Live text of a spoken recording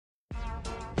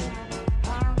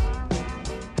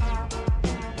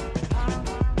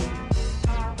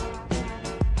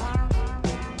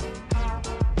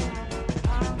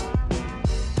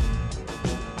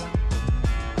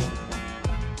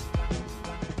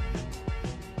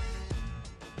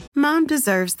Mom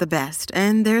deserves the best,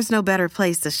 and there's no better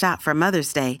place to shop for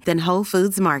Mother's Day than Whole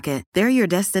Foods Market. They're your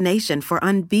destination for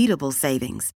unbeatable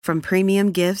savings, from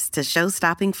premium gifts to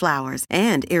show-stopping flowers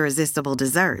and irresistible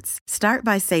desserts. Start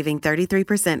by saving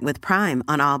 33% with Prime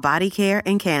on all body care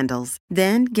and candles.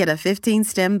 Then get a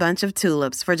 15-stem bunch of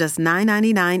tulips for just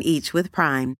 $9.99 each with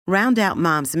Prime. Round out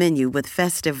Mom's menu with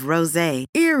festive rosé,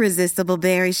 irresistible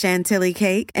berry chantilly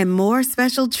cake, and more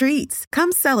special treats.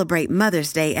 Come celebrate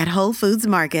Mother's Day at Whole Foods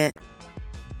Market.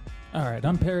 All right,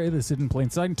 I'm Perry. This is In Plain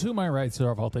Sight. And to my right, sir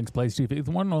of all things Plays TV, the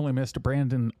one and only Mr.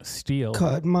 Brandon Steele.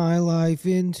 Cut my life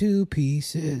into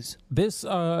pieces. This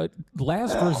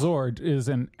last resort is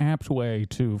an apt way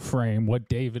to frame what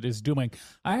David is doing.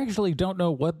 I actually don't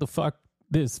know what the fuck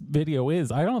this video is.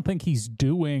 I don't think he's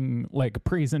doing like a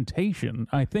presentation.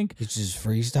 I think It's just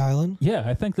freestyling? yeah,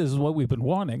 I think this is what we've been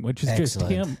wanting, which is just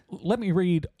him. Let me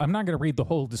read. I'm not going to read the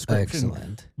whole description.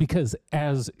 Excellent. Because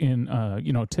as in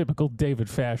typical David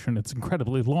fashion, it's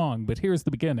incredibly long, but here's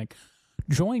the beginning.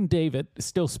 Join David,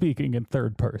 still speaking in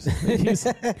third person.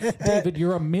 David,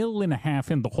 you're a mill and a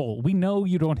half in the hole. We know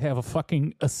you don't have a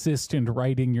fucking assistant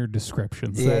writing your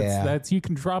descriptions. Yeah. That's you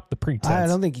can drop the pretense. I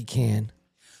don't think you can.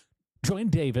 Join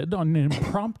David on an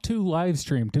impromptu live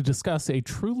stream to discuss a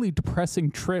truly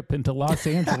depressing trip into Los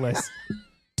Angeles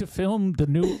to film the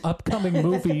new upcoming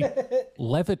movie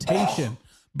Levitation.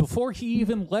 Before he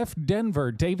even left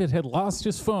Denver, David had lost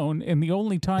his phone, and the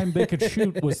only time they could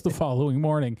shoot was the following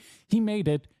morning. He made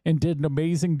it and did an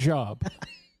amazing job.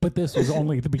 But this was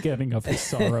only the beginning of his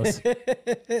sorrows.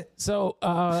 So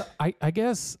I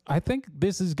guess I think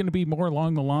this is going to be more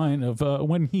along the line of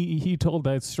when he told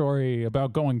that story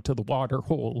about going to the water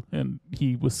hole and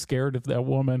he was scared of that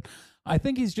woman. I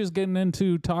think he's just getting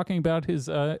into talking about his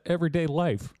everyday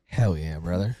life. Hell yeah,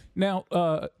 brother. Now,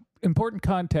 important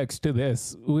context to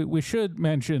this, we should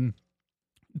mention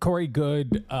Corey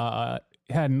Good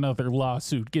had another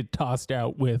lawsuit get tossed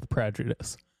out with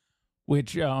prejudice,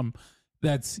 which...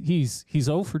 he's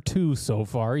 0 for 2 so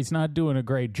far. He's not doing a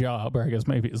great job, or I guess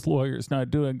maybe his lawyer's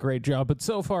not doing a great job, but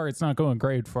so far it's not going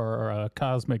great for our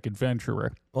cosmic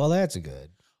adventurer. Well, that's good.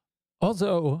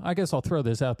 Also, I guess I'll throw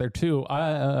this out there too.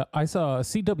 I saw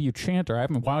CW Chanter. I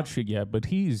haven't watched it yet, but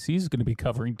he's going to be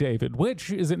covering David, which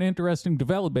is an interesting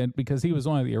development because he was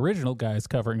one of the original guys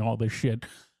covering all this shit.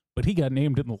 But he got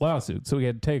named in the lawsuit, so he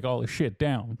had to take all his shit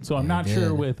down. So I'm not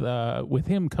sure with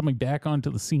him coming back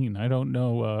onto the scene. I don't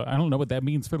know. I don't know what that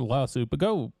means for the lawsuit. But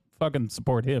go fucking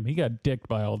support him. He got dicked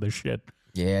by all this shit.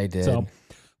 Yeah, I did. So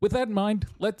with that in mind,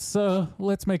 let's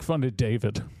make fun of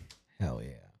David. Hell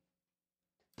yeah.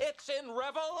 It's in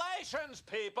Revelations,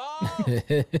 people.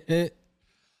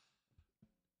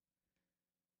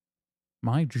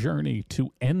 My journey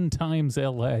to End Times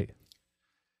LA.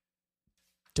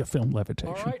 To film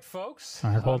Levitation. All right, folks.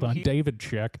 All right, hold on. David,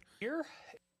 check. Here.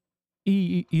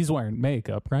 He's wearing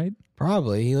makeup, right?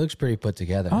 Probably. He looks pretty put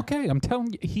together. Okay, I'm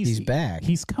telling you, He's back.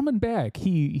 He's coming back.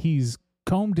 He's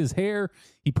combed his hair.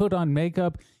 He put on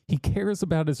makeup. He cares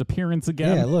about his appearance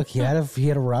again. Yeah, look, he had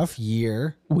a rough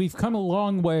year. We've come a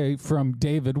long way from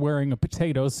David wearing a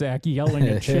potato sack yelling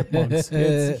at chipmunks.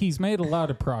 He's made a lot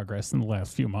of progress in the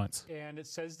last few months. And it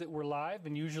says that we're live,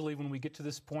 and usually when we get to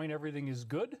this point, everything is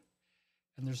good.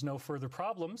 And there's no further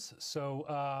problems.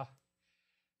 So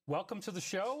welcome to the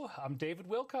show. I'm David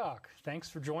Wilcock. Thanks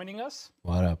for joining us.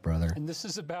 What up, brother? And this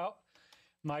is about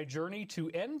my journey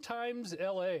to End Times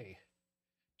LA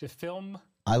to film.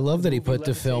 I love that he put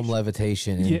to Levitation. film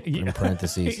Levitation in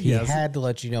parentheses. He Yes. had to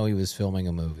let you know he was filming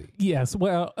a movie. Yes,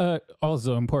 well,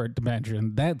 also important to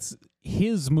mention, that's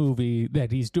his movie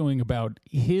that he's doing about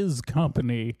his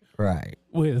company Right.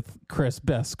 with Chris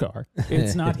Beskar.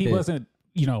 It's not, he wasn't,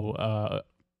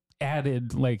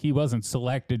 added, like he wasn't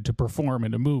selected to perform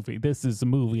in a movie. This is a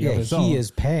movie of his own. He is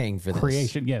paying for this.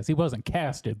 Creation. Yes, he wasn't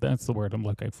casted. That's the word I'm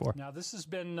looking for. Now, this has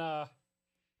been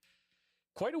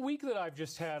quite a week that I've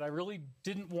just had. I really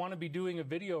didn't want to be doing a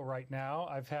video right now.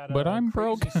 I've had But I'm crazy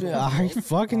broke. schedule. I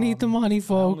fucking need the money, I only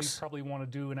folks. probably want to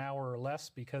do an hour or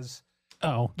less because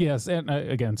Oh, yes. And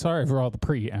again, sorry for all the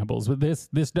preambles, but this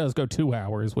does go 2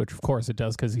 hours, which of course it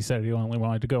does because he said he only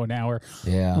wanted to go an hour.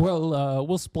 Yeah. Well,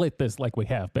 we'll split this like we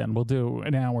have been. We'll do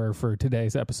an hour for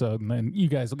today's episode, and then you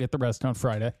guys will get the rest on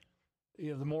Friday.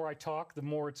 the more I talk, the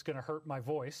more it's going to hurt my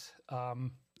voice.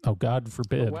 Oh, God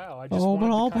forbid. Wow, I just Oh, wanted but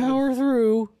to I'll kind of power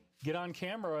through. get on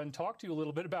camera and talk to you a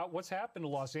little bit about what's happened to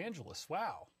Los Angeles.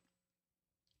 Wow.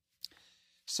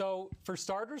 So, for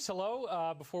starters,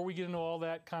 hello. Before we get into all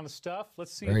that kind of stuff,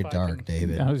 let's see Very if I dark, can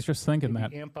David. I was just thinking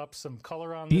that. amp up some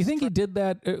color on Do you this. think he did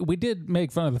that? We did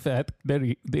make fun of the fact that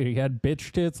he had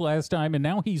bitch tits last time, and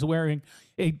now he's wearing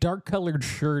a dark-colored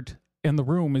shirt and the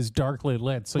room is darkly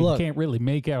lit, so Look. you can't really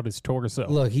make out his torso.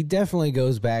 Look, he definitely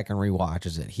goes back and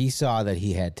rewatches it. He saw that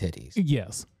he had titties.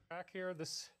 Yes. Back here,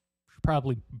 this.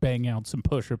 Probably bang out some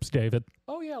push-ups, David.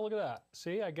 Oh yeah, look at that.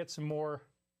 See, I get some more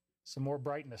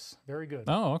brightness. Very good.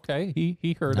 Oh, okay.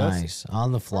 He heard us. Nice.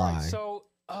 On the All fly. right, so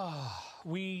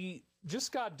we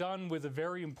just got done with a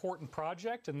very important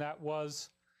project, and that was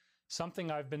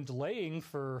something I've been delaying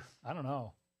for, I don't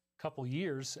know, a couple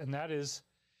years, and that is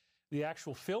the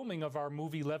actual filming of our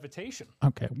movie Levitation.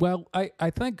 Okay. Well, I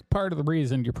think part of the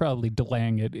reason you're probably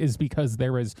delaying it is because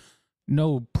there is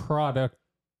no product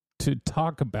to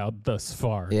talk about thus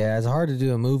far. Yeah, it's hard to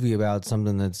do a movie about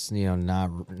something that's,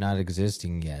 not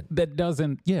existing yet. That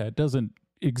doesn't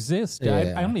exist.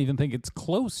 Yeah. I don't even think it's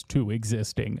close to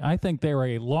existing. I think they're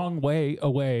a long way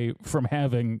away from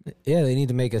having. Yeah, they need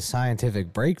to make a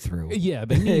scientific breakthrough. Yeah,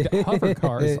 they need hover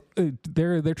cars.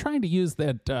 They're trying to use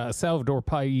that Salvador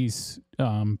Pais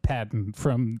patent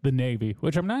from the Navy,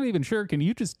 which I'm not even sure. Can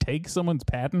you just take someone's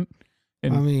patent?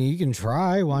 And I mean, you can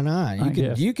try. Why not?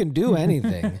 guess. You can do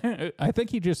anything. I think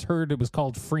he just heard it was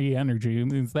called free energy.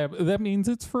 That means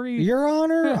it's free. Your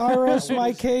Honor, I rest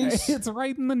my case. It's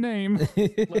right in the name.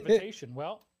 Levitation.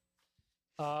 Well,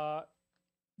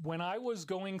 when I was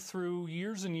going through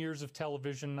years and years of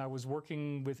television, I was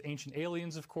working with Ancient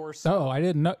Aliens, of course. Oh, I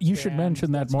didn't know. You should And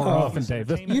mention that that's more part of often, this David.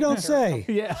 entertainment You don't character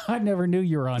say. Yeah, I never knew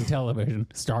you were on television.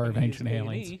 Star of company Ancient is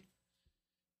Aliens. A&E.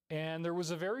 And there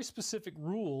was a very specific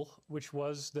rule, which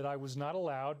was that I was not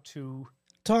allowed to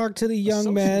Talk to the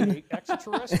young men. associate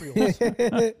extraterrestrials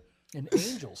and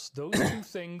angels.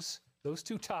 Those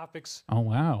two topics Oh,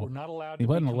 wow. were not allowed to He be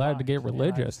wasn't allowed to get combined. And I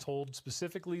was religious. told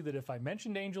specifically that if I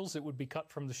mentioned angels, it would be cut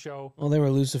from the show. Well, they were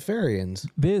Luciferians.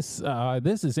 This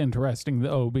is interesting,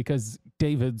 though, because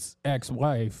David's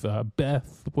ex-wife,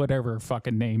 Beth, whatever her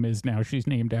fucking name is now, she's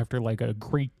named after like a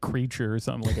Greek creature or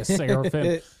something, like a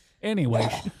seraphim. Anyway,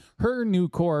 her new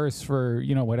course for,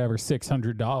 whatever,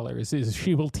 $600 is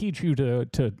she will teach you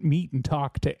to meet and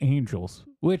talk to angels,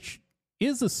 which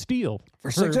is a steal.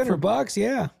 For $600,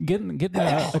 yeah. Getting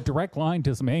a direct line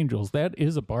to some angels, that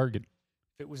is a bargain.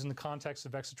 If it was in the context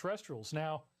of extraterrestrials.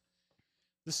 Now,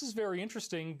 this is very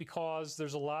interesting because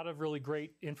there's a lot of really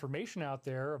great information out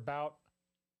there about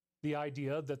the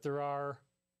idea that there are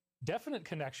definite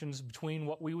connections between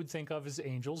what we would think of as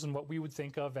angels and what we would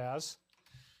think of as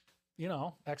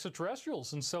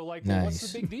extraterrestrials. And so, well, what's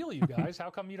Nice. the big deal, you guys? How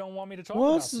come you don't want me to talk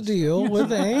about What's the this? deal with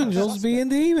the angels being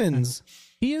demons?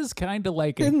 He is kind of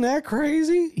like Isn't that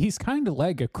crazy? he's kind of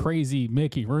like a crazy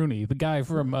Mickey Rooney, the guy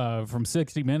from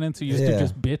 60 Minutes who used to Yeah.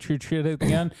 just bitch your shit at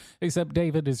the end. Except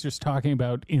David is just talking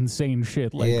about insane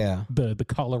shit like Yeah. the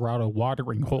Colorado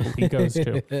watering hole he goes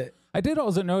to. I did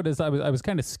also notice I was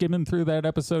kind of skimming through that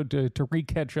episode to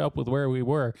re-catch up with where we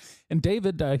were. And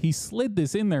David, he slid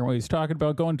this in there when he's talking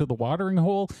about going to the watering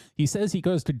hole. He says he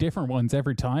goes to different ones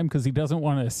every time because he doesn't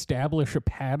want to establish a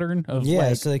pattern of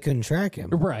So they couldn't track him.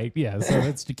 Right, yeah. So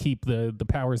that's to keep the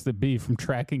powers that be from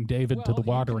tracking David to the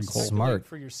watering hole. Smart.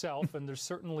 For yourself, and there's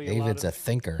certainly David's a a lot of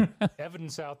thinker.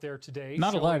 evidence out there today.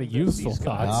 Not a lot showing of that useful these guys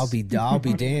thoughts. I'll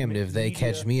be damned if they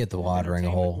catch me at the watering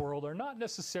entertainment hole. world are not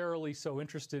necessarily so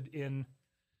interested in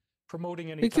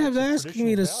promoting any. They kept types of asking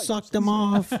me to traditional suck values. them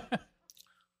off.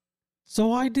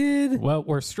 So I did. Well,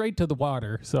 we're straight to the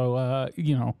water. So,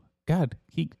 God,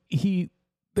 he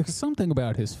there's something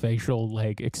about his facial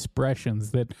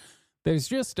expressions that there's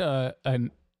just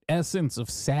an essence of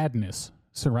sadness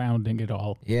surrounding it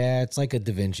all. Yeah, it's like a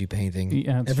Da Vinci painting.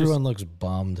 Yeah, it's Everyone looks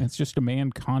bummed. It's just a man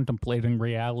contemplating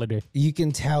reality. You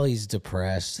can tell he's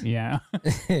depressed. Yeah.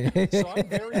 So I'm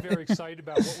very, very excited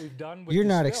about what we've done with You're this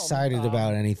not film. excited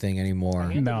about anything anymore.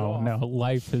 handed it No, off.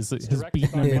 life has Directed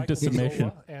beaten by him Michael into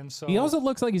submission. Mazzola, and so He also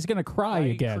looks like he's going to cry I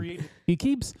again. created- He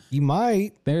keeps You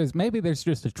might, there's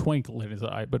just a twinkle in his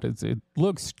eye, but it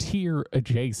looks tear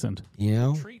adjacent. you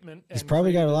know, treatment. He's and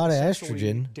probably got a created lot of essentially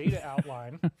estrogen. Data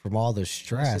outline. from all the I said,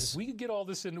 stress. if we could get all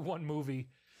this into one movie,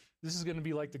 this is going to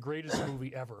be like the greatest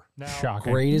movie ever. Now,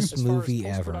 Shocking. Greatest as far movie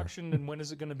as ever. post-production and when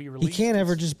is it going to be He released? can't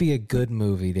ever it's- just be a good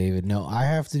movie, David. No, I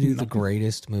have to do the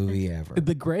greatest movie ever.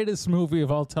 The greatest movie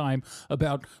of all time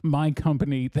about my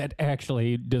company that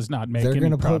actually does not make They're any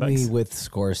gonna put products. me with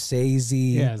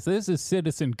Scorsese. Yes, this is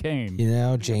Citizen Kane. You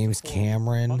know, James 4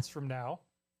 Cameron. months from now,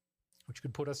 which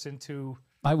could put us into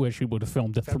I wish he would have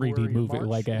filmed a February 3D and movie March.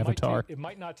 like It might Avatar. it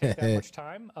might not take that much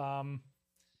time.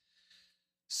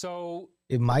 So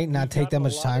It might not we've take that gotten a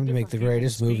much lot of time to make the different people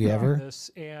greatest speak movie on ever.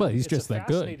 this, and Well, he's it's just a that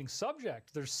good. fascinating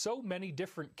subject. There's so many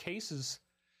different cases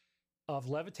of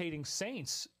levitating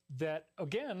saints that,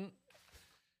 again,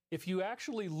 If you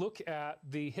actually look at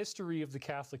the history of the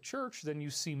Catholic Church, then you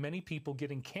see many people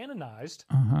getting canonized,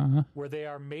 where they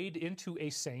are made into a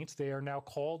saint. They are now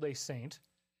called a saint.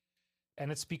 And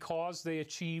it's because they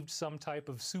achieved some type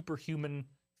of superhuman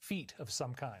feat of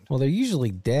some kind. Well, they're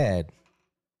usually dead.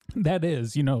 That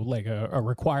is, like a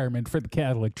requirement for the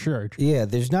Catholic Church. Yeah,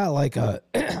 there's not like an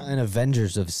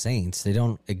Avengers of Saints. They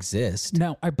don't exist.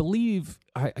 Now, I believe,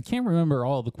 I can't remember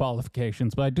all the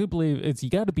qualifications, but I do believe you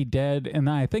got to be dead, and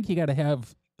I think you got to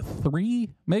have 3,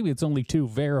 maybe it's only 2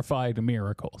 verified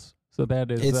miracles. So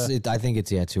that is... I think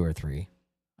it's 2 or 3.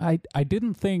 I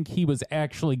didn't think he was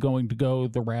actually going to go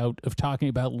the route of talking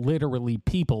about literally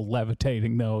people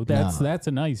levitating, though. That's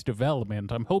a nice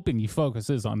development. I'm hoping he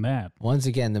focuses on that. Once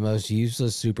again, the most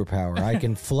useless superpower. I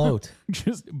can float.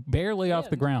 Just barely off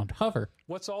the ground. Hover.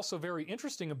 What's also very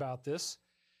interesting about this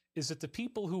is that the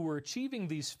people who were achieving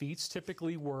these feats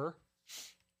typically were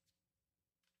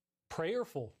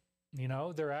prayerful.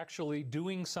 They're actually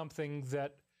doing something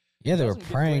that... Yeah, they were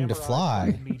praying to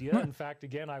fly. Media. In fact,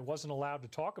 again, I wasn't allowed to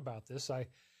talk about this. I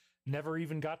never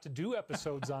even got to do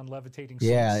episodes on levitating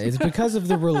saints. Yeah, it's because of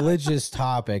the religious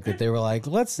topic that they were like,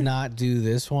 let's not do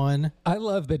this one. I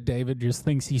love that David just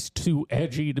thinks he's too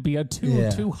edgy to be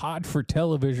too hot for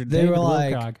television. They David were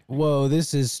like, Wilcock. whoa,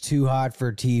 this is too hot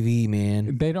for TV,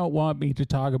 man. They don't want me to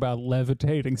talk about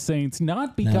levitating saints,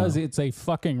 not because it's a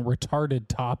fucking retarded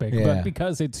topic, but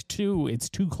because it's too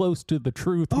close to the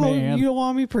truth, man. You don't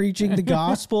want me preaching the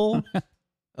gospel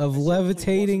of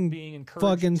levitating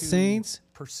fucking saints?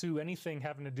 Pursue anything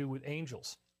having to do with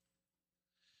angels.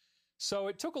 So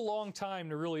it took a long time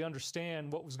to really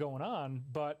understand what was going on,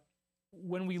 but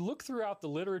when we look throughout the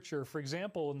literature, for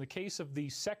example, in the case of the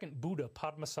second Buddha,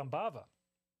 Padmasambhava,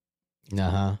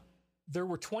 there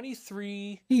were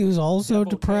 23 he was also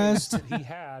depressed that he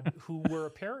had who were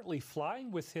apparently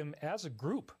flying with him as a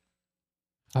group.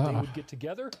 They would get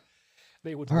together.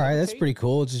 They would. All right, that's pretty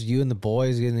cool. It's just you and the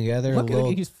boys getting together.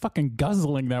 He's fucking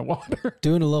guzzling that water.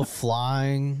 Doing a little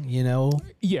flying,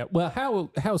 Yeah, well,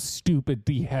 how stupid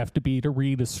do you have to be to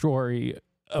read a story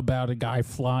about a guy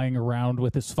flying around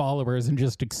with his followers and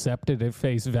just accept it at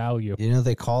face value?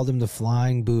 They called him the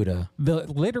Flying Buddha.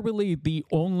 Literally, the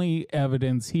only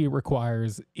evidence he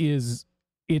requires is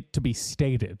it to be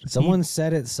stated. Someone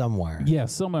said it somewhere. Yeah,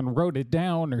 someone wrote it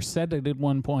down or said it at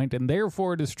one point, and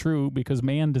therefore it is true because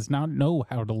man does not know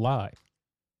how to lie.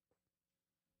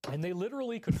 And they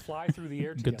literally could fly through the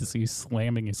air together. Good to see you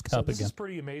slamming his cup this again. Is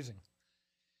pretty amazing.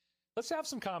 Let's have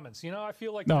some comments. I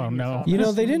feel like... No.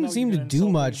 They didn't seem to do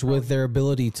much with their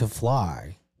ability to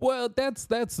fly. Well, that's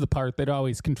the part that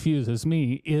always confuses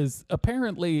me is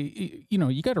apparently,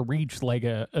 you got to reach like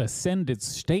a ascended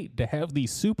state to have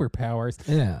these superpowers.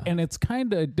 Yeah. And it's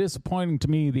kind of disappointing to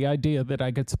me, the idea that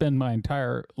I could spend my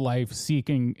entire life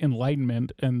seeking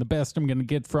enlightenment and the best I'm going to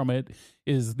get from it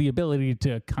is the ability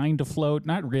to kind of float,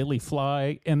 not really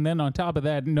fly. And then on top of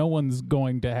that, no one's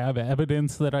going to have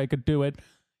evidence that I could do it.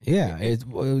 Yeah,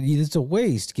 it's a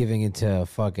waste giving it to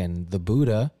fucking the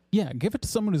Buddha. Yeah, give it to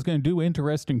someone who's going to do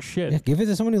interesting shit. Yeah, give it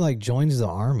to someone who joins the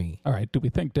army. All right, do we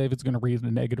think David's going to read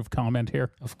a negative comment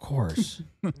here? Of course.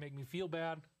 Make me feel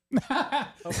bad.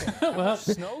 Okay. Well,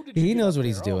 snow, he knows what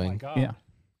he's doing. Oh my God. Yeah.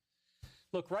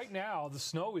 Look, right now the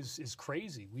snow is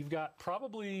crazy. We've got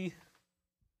probably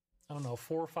 4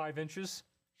 or 5 inches.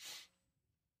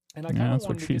 And I kind of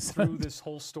wanted to get through this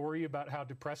whole story about how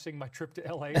depressing my trip to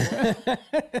LA was.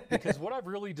 Because what I've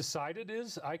really decided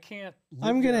is I can't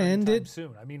live there anytime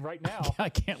soon. I mean, right now, I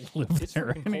can't live it's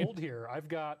there. freaking cold here. I've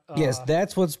got... yes,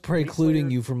 that's what's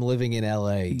precluding you from living in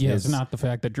LA. Yeah, it's not the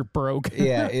fact that you're broke.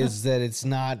 Yeah, is that it's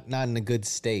not in a good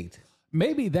state.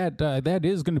 Maybe that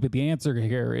is going to be the answer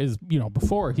here is,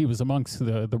 before he was amongst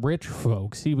the rich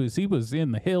folks, he was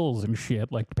in the hills and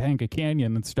shit, like Topanga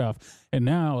Canyon and stuff. And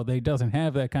now they doesn't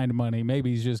have that kind of money. Maybe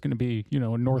he's just going to be,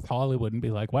 in North Hollywood and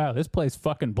be like, wow, this place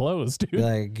fucking blows, dude.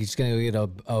 Like he's going to get a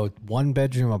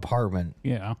 1-bedroom apartment.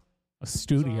 Yeah, a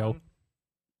studio.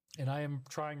 And I am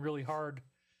trying really hard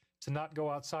to not go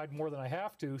outside more than I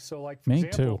have to. So for Me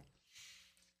example, too.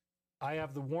 I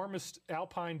have the warmest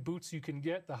alpine boots you can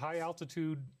get, the high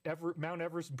altitude Mount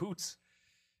Everest boots.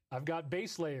 I've got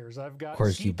base layers. I've got. Of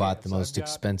course, ski you bought pants. the most I've got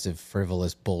expensive,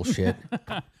 frivolous bullshit.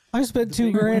 I spent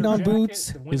 $2 grand on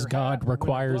boots. His God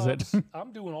requires it.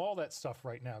 I'm doing all that stuff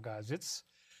right now, guys.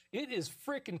 It is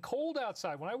freaking cold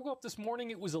outside. When I woke up this morning,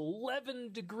 it was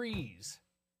 11 degrees.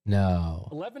 No.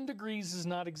 11 degrees is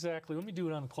not exactly, let me do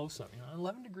it on a close-up.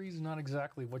 11 degrees is not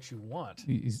exactly what you want.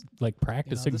 He's like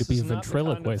practicing to be a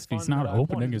ventriloquist. He's not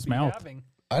opening his mouth.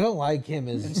 I don't like him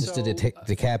as just a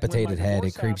decapitated head.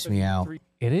 It creeps me out.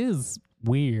 It is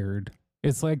weird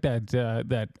It's like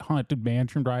that haunted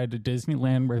mansion ride at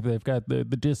Disneyland where they've got the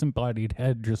disembodied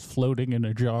head just floating in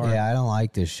a jar. Yeah, I don't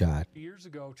like this shot. 2 years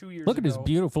ago. Look at his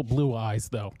beautiful blue eyes,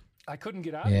 though. I couldn't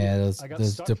get out of Yeah, here.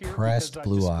 those stuck depressed here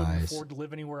blue I just couldn't eyes. afford to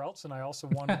live anywhere else, and I also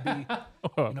wanted to be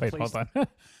in a Wait, place. hold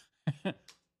on.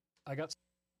 I got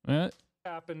What?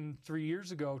 happened 2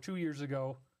 years ago.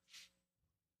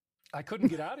 I couldn't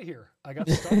get out of here. I got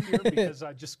stuck here because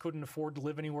I just couldn't afford to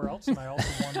live anywhere else, and I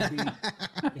also wanted to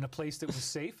be in a place that was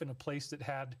safe, in a place that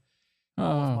had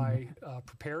all of my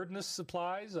preparedness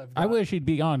supplies. I wish he'd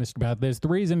be honest about this. The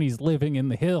reason he's living in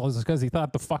the hills is because he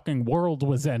thought the fucking world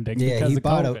was ending because he of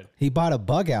bought COVID. he bought a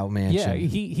bug out mansion. Yeah,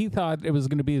 he thought it was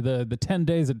going to be the 10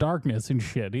 days of darkness and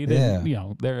shit. He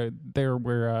didn't, there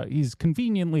were he's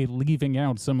conveniently leaving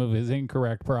out some of his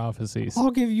incorrect prophecies.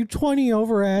 I'll give you 20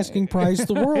 over asking price.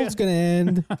 The world's gonna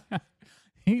end.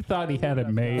 He thought he had it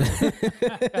made. I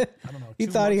don't know, He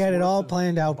 2 thought he had months it all worth of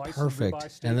planned out bison ribeye perfect,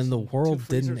 steaks and then the 2 world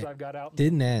freezers I've got out in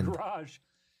didn't the end. garage.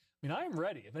 I mean, I am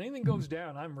ready. If anything goes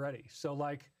down, I'm ready. So,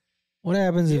 like, What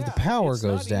happens if the power it's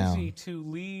goes not down? Easy to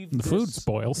leave The food this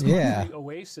spoils. Yeah. luxury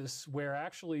oasis where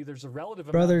actually there's a relative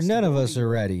Brother, amount of none of us stability, are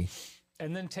ready.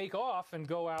 and then take off and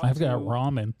go out I've got to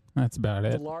ramen. That's about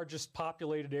the it. largest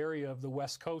populated area of the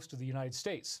west coast of the United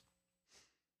States.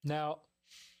 Now,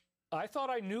 I thought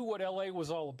I knew what LA was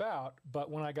all about,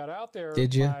 but when I got out there,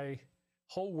 Did ya? my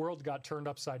whole world got turned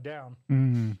upside down.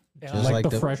 Mm. And Just Like like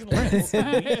the Fresh originally- Prince.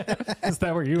 Is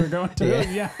that where you were going to?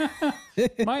 Yeah.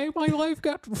 my life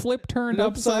got turned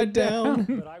upside down.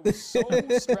 But I was so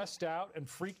stressed out and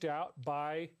freaked out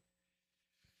by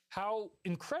how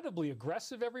incredibly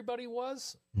aggressive everybody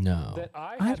was No. that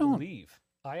I I had to don't- leave.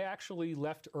 I actually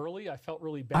left early. I felt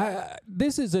really bad.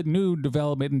 This is a new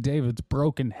development in David's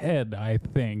broken head, I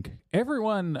think.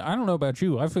 Everyone, I don't know about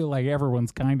you, I feel like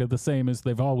everyone's kind of the same as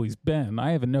they've always been.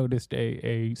 I haven't noticed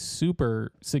a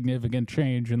super significant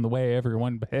change in the way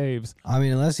everyone behaves. I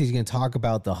mean, unless he's going to talk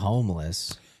about the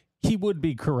homeless. He would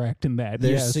be correct in that,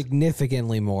 There's yes.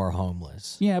 significantly more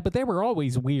homeless. Yeah, but they were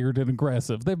always weird and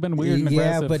aggressive. They've been weird and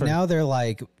aggressive. Yeah, but for- now they're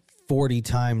like 40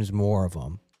 times more of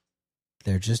them.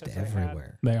 They're just Because I had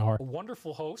everywhere. They are. a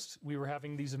wonderful host. We were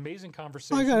having these amazing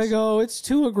conversations. I gotta go. It's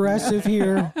too aggressive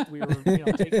here. We were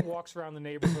taking walks around the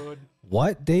neighborhood.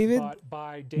 What, David? But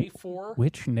by day 4,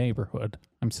 Which neighborhood?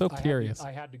 I'm so curious.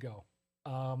 I had to go.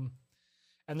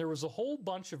 And there was a whole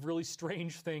bunch of really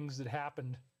strange things that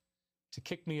happened to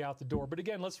kick me out the door. But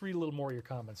again, let's read a little more of your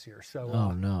comments here. So, Oh,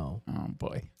 no. Oh,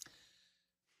 boy.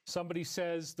 somebody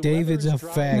says the David's a weather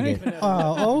is dry even faggot. at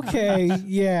Oh, okay.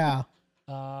 Yeah.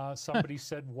 somebody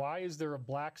said, why is there a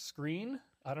black screen?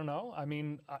 I don't know. I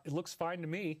mean, it looks fine to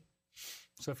me.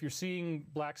 So if you're seeing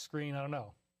black screen, I don't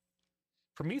know.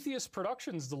 Prometheus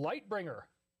Productions, the light bringer.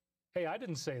 Hey, I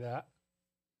didn't say that.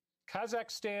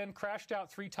 Kazakhstan crashed out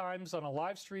 3 times on a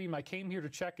live stream. I came here to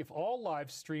check if all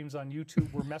live streams on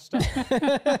YouTube were messed up.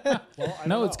 Well, I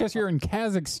No, don't it's know. because you're in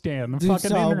Kazakhstan. The Dude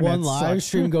fucking saw internet one live sucks.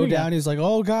 stream go Yeah. down. He's like,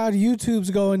 oh, God, YouTube's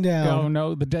going Oh, down.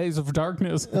 no, the days of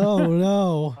darkness. Oh,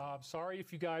 no. Sorry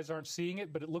if you guys aren't seeing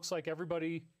it, but it looks like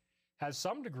everybody has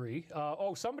some degree.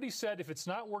 Somebody said if it's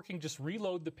not working, just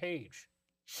reload the page.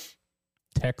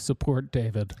 Tech support,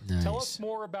 David. Tell us Nice.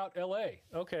 more about LA.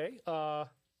 Okay.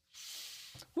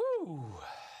 Woo.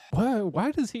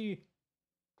 Why does he...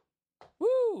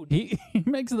 Woo. He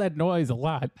makes that noise a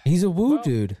lot. He's a woo Well,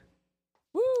 dude.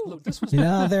 Woo. Look, this was You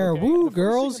know, they're okay, the woo first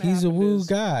girls. thing that He's a happened woo is-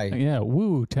 guy. Yeah,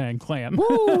 Wu-Tang Clan.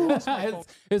 Woo!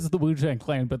 it's the Wu-Tang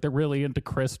Clan, but they're really into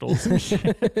crystals and shit.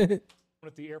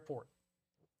 At the airport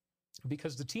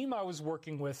because the team I was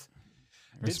working with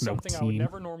There's did no something I would team.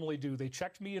 never normally do. They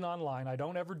checked me in online. I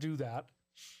don't ever do that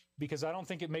because I don't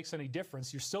think it makes any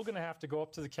difference. You're still going to have to go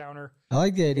up to the counter. I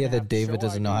like the idea have that David show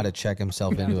doesn't know how ID. to check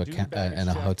himself You into have a to do the baggage in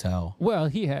a check. hotel. Well,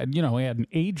 he had an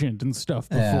agent and stuff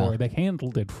before. Yeah. They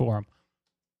handled it for him.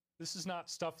 This is not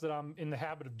stuff that I'm in the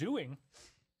habit of doing.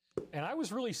 And I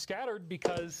was really scattered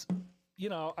because,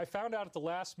 I found out at the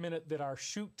last minute that our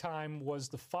shoot time was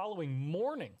the following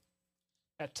morning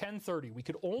at 10:30. We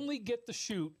could only get the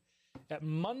shoot at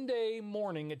Monday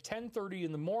morning at 10:30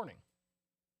 in the morning.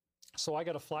 So I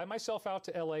got to fly myself out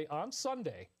to LA on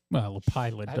Sunday. Well, a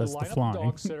pilot I had does to the line up a flying.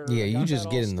 dog sitter. Yeah, I you got just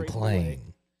that get all in the straightened away.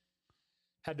 plane.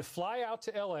 Had to fly out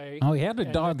to LA. Oh, he had a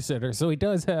and dog sitter, so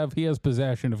he has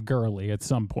possession of Gurley at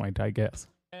some point, I guess.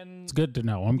 And It's good to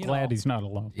know. I'm You glad know, he's not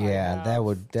alone. I Yeah, that have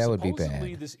would be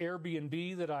supposedly bad. this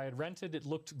Airbnb that I had rented, it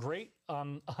looked great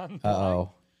on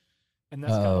Uh-oh. And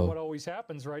that's kind of what always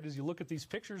happens, right? Is you look at these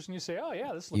pictures and you say, "Oh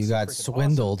yeah, this looks You got freaking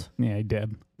swindled. awesome. Yeah, he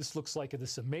did. This looks like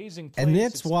this amazing place." And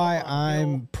that's It's why up on a hill.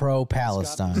 I'm pro It's got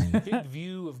Palestine. this big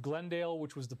view of Glendale,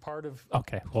 which was the part of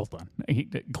Okay, hold on.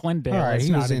 Glendale All right, is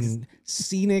he not was in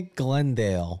scenic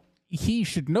Glendale. he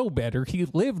should know better. He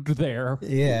lived there.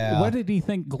 Yeah. What did he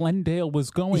think Glendale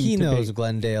was going He to knows be?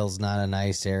 Glendale's not a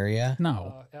nice area.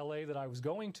 No. LA that I was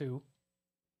going to.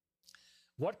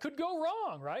 What could go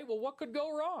wrong, right? Well, what could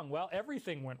go wrong? Well,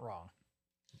 everything went wrong.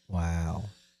 Wow.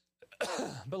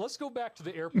 But let's go back to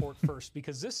the airport first,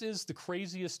 because this is the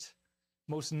craziest,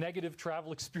 most negative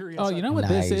travel experience. Oh, you know what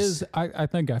this Nice. is? I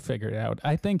think I figured it out.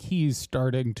 I think he's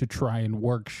starting to try and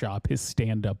workshop his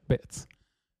stand-up bits.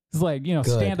 It's like, you know,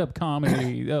 Good. stand-up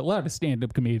comedy. A lot of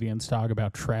stand-up comedians talk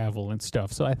about travel and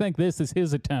stuff. So I think this is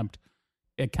his attempt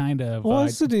at kind of...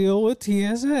 What's the deal with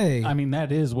TSA? I mean,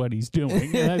 that is what he's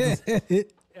doing. That's-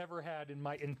 ever had in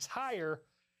my entire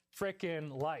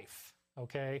frickin' life.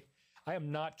 Okay, I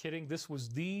am not kidding. This was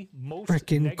the most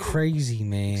Freaking negative crazy,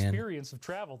 man. experience of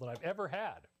travel that I've ever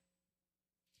had.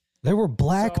 There were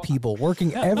black So- people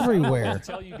working I'll everywhere.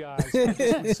 tell you guys. I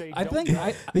just would say I don't think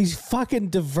go. These fucking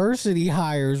diversity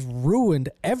hires ruined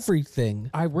everything.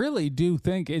 I really do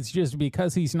think it's just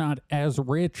because he's not as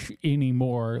rich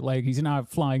anymore. Like, he's not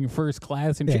flying first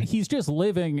class and shit. Yeah. He's just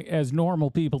living as normal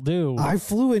people do. I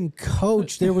flew in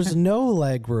coach. There was no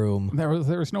leg room. There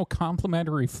was no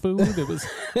complimentary food. It was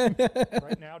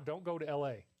Right now, don't go to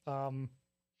LA.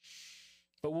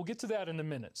 But we'll get to that in a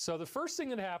minute. So the first thing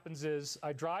that happens is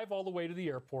I drive all the way to the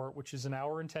airport, which is an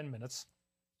hour and 10 minutes.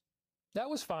 That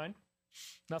was fine.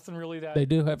 Nothing really that They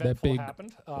do have that eventful big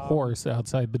happened. horse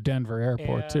outside the Denver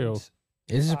airport too.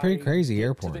 And This is a pretty I crazy get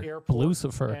airport. To the airport,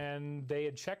 Lucifer. and they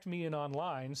had checked me in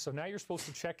online. So now you're supposed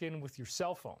to check in with your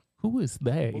cell phone. Who is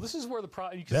they? Well, this is where the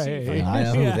problem. You can see if Hey. I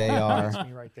know who Yeah. they are. That's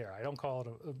me right there. I don't call it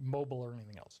a mobile or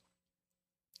anything else.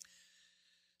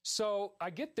 So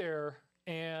I get there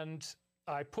and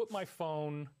I put my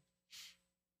phone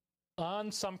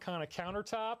on some kind of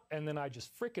countertop, and then I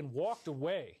just freaking walked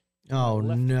away Oh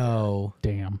left it no.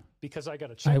 Damn. because I got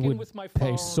to I check in would with my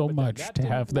phone. pay so but then much that to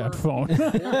didn't have that work. phone.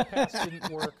 Board pass didn't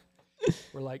work.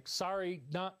 We're like, sorry,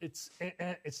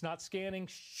 it's not scanning.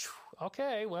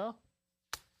 Okay, well.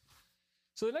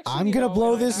 So the next thing I'm you gonna know,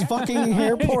 blow and I- this I- fucking I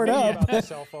airport forget up. about the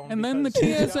cell phone And then the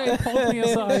because TSA pulled me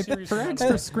aside Serious for amount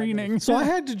extra of screening. So I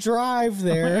had to drive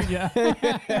there. Yeah.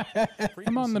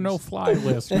 I'm on the frequencies. no-fly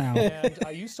list now. And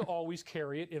I used to always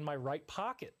carry it in my right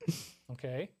pocket.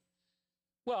 Okay.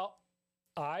 Well,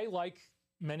 I, like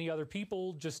many other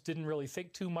people, just didn't really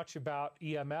think too much about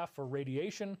EMF or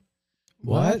radiation. I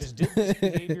What? just did this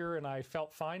behavior and I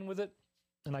felt fine with it.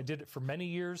 And I did it for many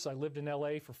years. I lived in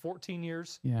LA for 14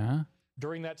 years. Yeah.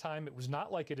 During that time, it was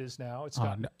not like it is now. It's Oh,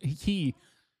 got no.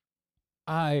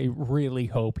 I really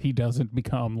hope he doesn't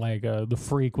become like the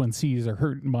frequencies are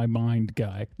hurting my mind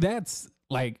guy. That's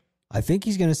like, I think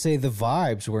he's gonna say the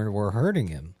vibes were hurting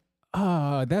him.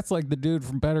 that's like the dude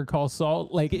from Better Call Saul.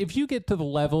 Like, if you get to the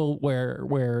level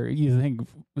where you think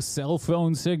cell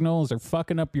phone signals are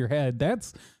fucking up your head,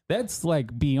 that's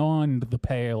like beyond the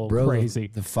pale Bro, crazy.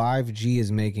 the 5G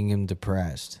is making him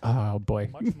depressed. Oh boy.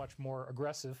 much more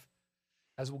aggressive,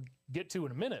 as we'll get to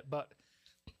in a minute. But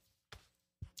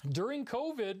during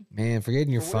COVID, Man,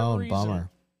 forgetting your For whatever phone, reason, bummer.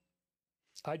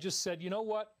 I just said, you know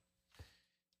what?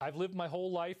 I've lived my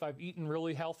whole life. I've eaten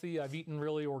really healthy. I've eaten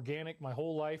really organic my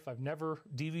whole life. I've never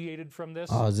deviated from this.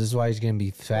 Oh, is this why he's gonna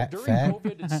be But during fat?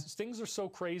 COVID, things are so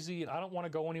crazy, and I don't want to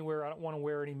go anywhere. I don't want to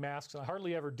wear any masks. I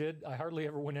hardly ever did. I hardly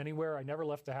ever went anywhere. I never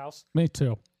left the house. Me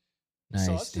too. Nice,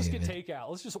 So let's just David. get takeout.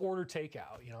 Let's just order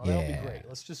takeout. You know, that'll Yeah. be great.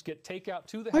 Let's just get takeout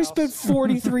to the I house. spent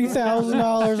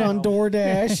 $43,000 on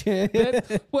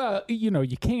DoorDash. Well, you know,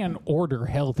 you can order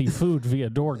healthy food via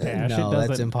DoorDash. No, it that's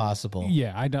doesn't. impossible.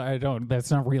 Yeah, I don't. That's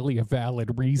not really a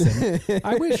valid reason.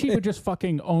 I wish he would just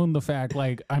fucking own the fact,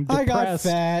 like, I'm I depressed.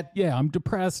 got fat. Yeah, I'm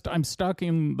depressed. I'm stuck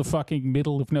in the fucking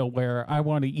middle of nowhere. I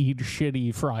want to eat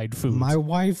shitty fried food. My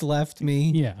wife left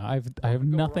me. Yeah, I have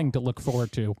nothing to look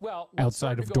forward to. Well, what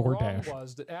outside started of to go wrong DoorDash.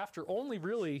 was that after only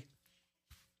really,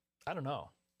 I don't know,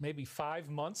 maybe 5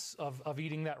 months of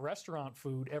eating that restaurant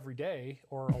food every day,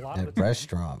 or a lot of At the time,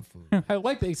 restaurant food. I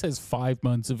like that he says 5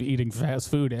 months of eating fast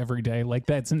food every day. Like,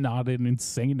 that's not an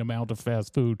insane amount of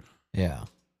fast food. Yeah.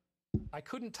 I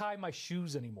couldn't tie my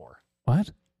shoes anymore.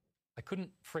 What? I couldn't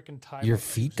frickin' tie Your my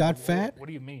feet shoes. got What- fat? What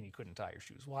do you mean you couldn't tie your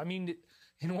shoes? Well, I mean,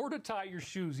 in order to tie your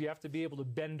shoes, you have to be able to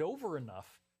bend over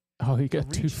enough. Oh, he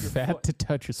got too reach your fat foot. to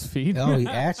touch his feet. Oh, he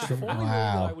The extra. only way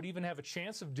that I Wow. would even have a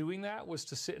chance of doing that was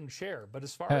to sit in a chair. But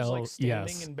as far as Hell, like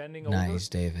standing yes. and bending over, Nice,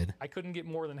 David. I couldn't get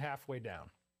more than halfway down.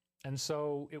 And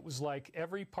so it was like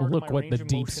every part Look of my what range the of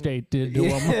deep motion state did to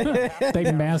him.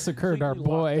 They massacred our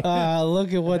boy.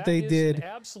 Look at what That they is did. an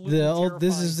absolutely terrifying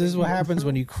This is thing what to go happens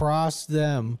when through. you cross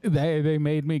them. They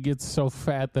made me get so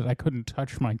fat that I couldn't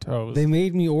touch my toes. They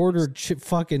made me order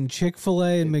fucking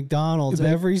Chick-fil-A and McDonald's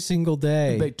every single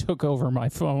day. They took over my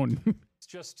phone. It's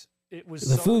just, it was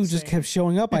The so food just insane. kept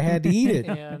showing up. I had to eat it.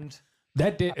 And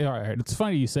That did. All right, it's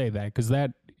funny you say that because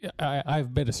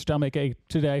I've been a stomach ache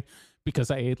today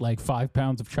because I ate like 5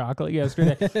 pounds of chocolate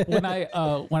yesterday. when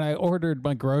I ordered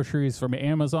my groceries from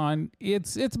Amazon,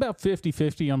 it's about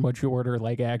 50-50 on what you order,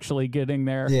 like actually getting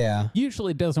there. Yeah.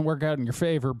 Usually it doesn't work out in your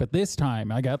favor, but this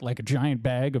time I got like a giant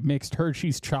bag of mixed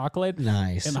Hershey's chocolate.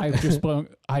 Nice. And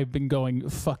I've been going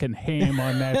fucking ham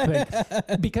on that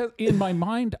thing because in my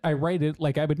mind I write it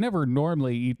like I would never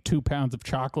normally eat 2 pounds of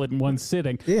chocolate in one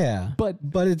sitting. Yeah. But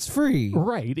it's free.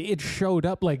 right, it showed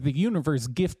up like the universe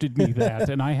gifted me that,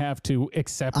 and I have to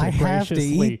accept it I have to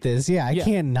graciously. eat this. Yeah, I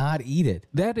can't not eat it.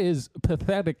 That is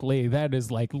pathetically. That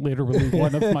is like literally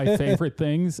one of my favorite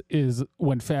things is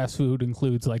when fast food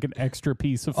includes like an extra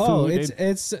piece of food. Oh,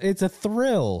 it's a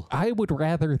thrill. I would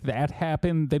rather that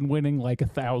happen than winning like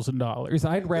 $1,000.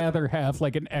 I'd rather have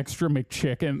like an extra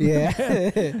McChicken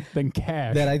than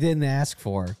cash. That I didn't ask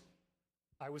for.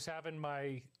 I was having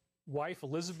my wife,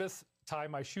 Elizabeth, tie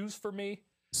my shoes for me.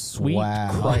 Sweet Wow.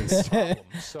 Christ. So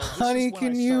this Honey, is when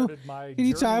can I you started my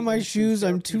tie journey my into shoes?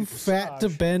 I'm too therapeutic fat to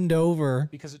massage, bend over.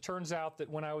 because it turns out that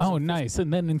when I was Oh, in nice.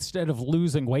 And then instead of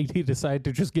losing weight, he decided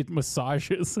to just get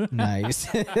massages. Nice.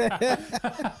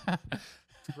 fifth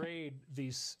grade,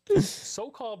 these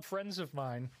so-called friends of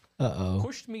mine Uh-oh.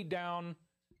 pushed me down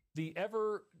the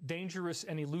ever dangerous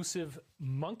and elusive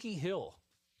Monkey Hill.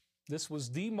 This was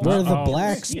the most Where the dangerous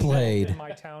blacks hill played. in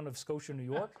my town of Scotia, New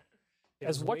York. It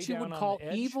As was what way you down would on call the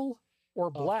edge evil or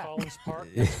of black. Collins Park,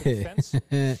 next to the fence.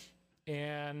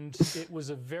 And it was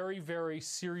a very, very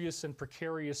serious and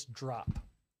precarious drop.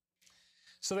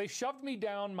 So they shoved me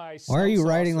down my. Why are you snow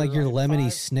writing like saucer. you're I had Lemony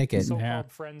 5 Snicket? So-called Yeah.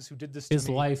 friends who did this to His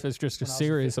me life is just a when I was in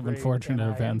series fifth of grade, unfortunate and I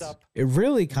end events. up It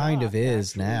really kind of not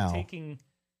is actually now. Taking,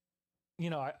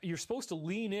 you're supposed to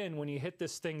lean in when you hit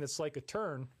this thing that's like a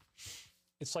turn.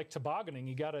 It's like tobogganing.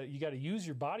 You gotta use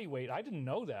your body weight. I didn't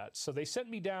know that, so they sent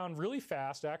me down really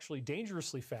fast, actually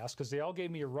dangerously fast, because they all gave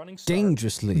me a running start.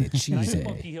 Dangerously And I knew cheesy.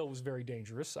 Monkey Hill was very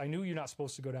dangerous. I knew you're not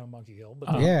supposed to go down Monkey Hill,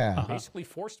 but they Yeah. basically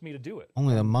forced me to do it.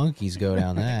 Only the monkeys go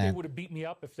down They that. would have beat me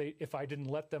up if I didn't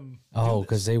let them. Oh, do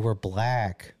because this. they were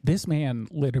black. This man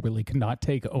literally cannot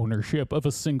take ownership of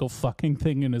a single fucking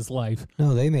thing in his life.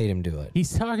 No, they made him do it.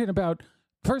 He's talking about,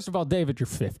 first of all, David, you're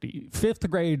 50. Fifth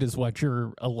grade is what,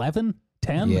 you're 11?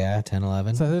 10? Yeah, 10,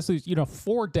 11. So this is,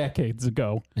 4 decades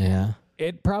ago. Yeah.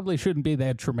 It probably shouldn't be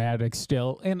that traumatic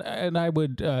still. And I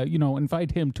would, invite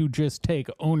him to just take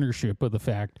ownership of the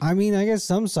fact. I mean, I guess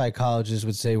some psychologists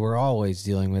would say we're always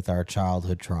dealing with our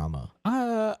childhood trauma.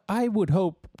 I would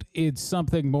hope it's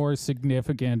something more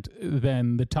significant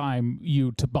than the time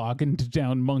you tobogganed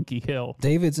down Monkey Hill.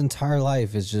 David's entire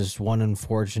life is just one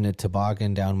unfortunate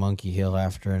toboggan down Monkey Hill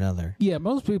after another. Yeah,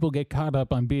 most people get caught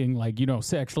up on being like,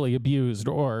 sexually abused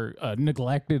or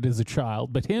neglected as a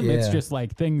child. But him, it's Yeah. just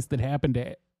like things that happen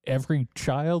to every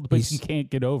child, but he can't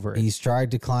get over it. He's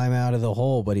tried to climb out of the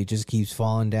hole, but he just keeps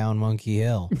falling down Monkey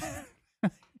Hill.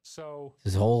 So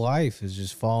His whole life is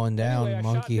just falling down anyway, I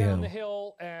Monkey shot down Hill. the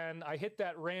hill and I hit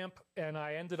that ramp and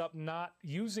I ended up not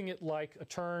using it like a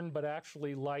turn, but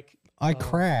actually like I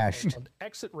crashed. an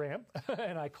exit ramp,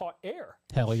 and I caught air.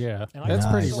 Hell yeah. And I That's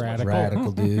got pretty so much radical.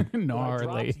 Radical, dude. When I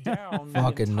Gnarly. dropped down the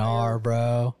Fucking entire gnar,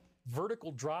 bro.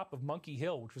 vertical drop of Monkey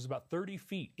Hill, which was about 30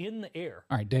 feet in the air.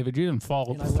 All right, David, you didn't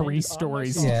fall And I 3 landed on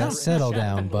stories. my Yeah, saucer and settle shattered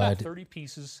down, into about bud. 30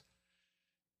 pieces,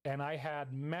 and I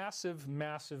had massive,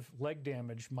 massive leg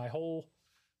damage.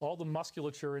 All the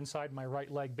musculature inside my right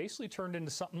leg basically turned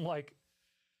into something like,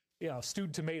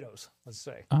 stewed tomatoes, let's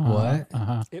say. What?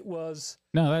 It was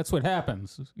No, that's what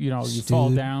happens. You fall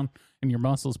Stewed- down and your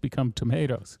muscles become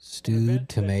tomatoes. an Stewed event that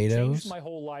tomatoes? changed my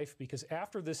whole life, because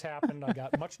after this happened, I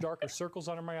got much darker circles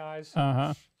under my eyes.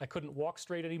 Uh-huh. I couldn't walk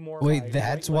straight anymore. Wait, My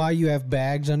that's right leg- why you have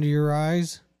bags under your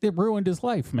eyes? It ruined his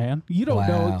life, man. You don't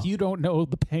Wow. know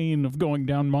the pain of going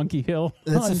down Monkey Hill.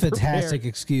 That's a unprepared. fantastic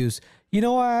excuse. You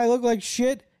know why I look like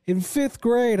shit? In 5th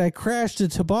grade, I crashed a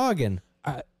toboggan.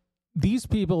 These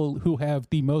people who have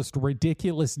the most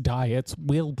ridiculous diets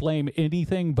will blame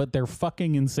anything but their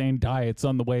fucking insane diets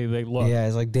on the way they look. Yeah,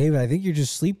 it's like, David, I think you're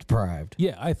just sleep deprived.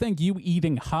 Yeah, I think you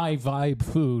eating high vibe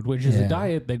food, which is Yeah. a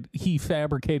diet that he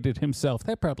fabricated himself,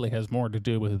 that probably has more to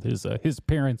do with his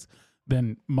parents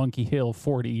than Monkey Hill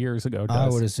 40 years ago does. I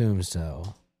would assume so.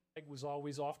 leg was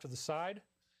always off to the side.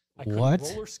 I couldn't What?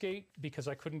 roller skate because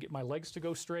I couldn't get my legs to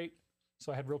go straight.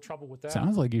 So I had real trouble with that.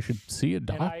 Sounds like you should see a And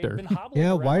I doctor. had been hobbling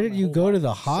Yeah, why around did my you whole go to life.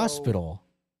 the So hospital?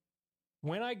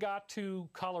 when I got to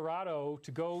Colorado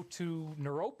to go to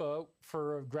Naropa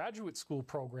for a graduate school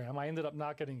program, I ended up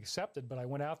not getting accepted, but I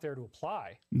went out there to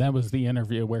apply. That was the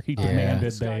interview where he Yeah. demanded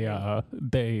This guy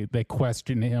they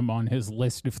question him on his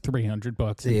list of 300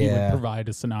 books and he would Yeah. provide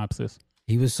a synopsis.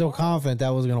 He was so confident that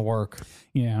was going to work.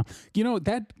 Yeah. You know,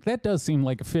 that does seem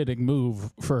like a fitting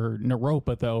move for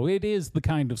Naropa, though. It is the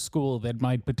kind of school that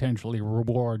might potentially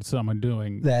reward someone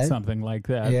doing That- something like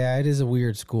that. Yeah, it is a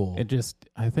weird school. It just,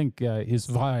 I think his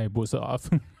vibe was off.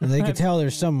 And they could tell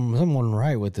there's someone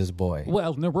right with this boy.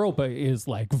 Well, Naropa is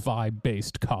like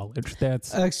vibe-based college.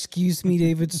 That's Excuse me,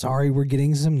 David. Sorry, we're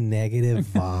getting some negative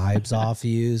vibes off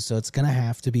you, so it's going to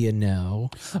have to be a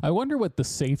no. I wonder what the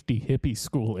safety hippie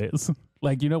school is.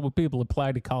 Like, you know, when people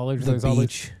apply to college, The there's always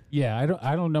beach. yeah.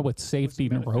 I don't know what safety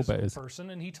Was a Naropa metaphysical is. person,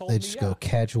 and he told They me, just yeah, go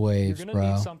catch you're waves, going to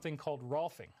bro. need something called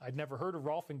Rolfing. I'd never heard of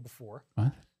Rolfing before,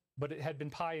 What? but it had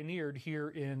been pioneered here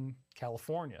in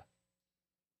California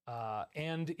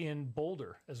and in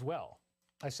Boulder as well.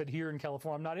 I said here in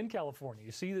California. I'm not in California.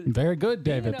 You see, Very good,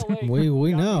 being in David. LA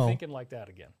We got me know. thinking like that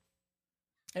again.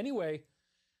 Anyway,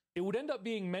 it would end up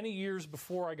being many years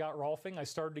before I got Rolfing. I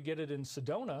started to get it in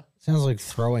Sedona. Sounds like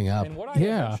throwing up. And what I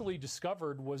Yeah. eventually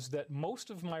discovered was that most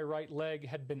of my right leg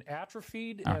had been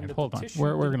atrophied. All and right, that hold the on. tissue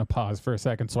We're that- going to pause for a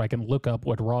second so I can look up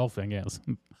what Rolfing is.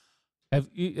 Have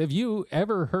you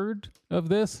ever heard of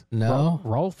this? No.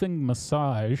 Rolfing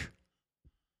massage.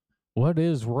 What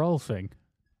is Rolfing?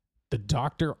 The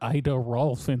Dr. Ida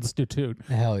Rolf Institute.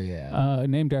 Hell yeah.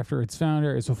 Named after its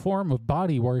founder, is a form of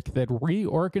body work that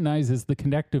reorganizes the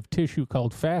connective tissue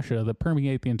called fascia that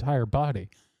permeate the entire body.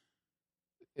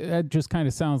 That just kind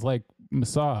of sounds like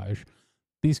massage.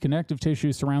 These connective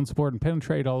tissues surround, support, and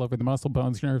penetrate all over the muscle,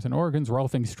 bones, nerves, and organs.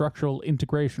 Rolfing structural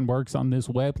integration works on this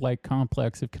web-like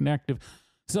complex of connective.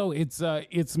 So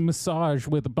it's massage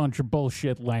with a bunch of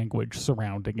bullshit language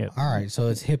surrounding it. All right, so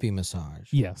it's hippie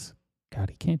massage. Yes. God,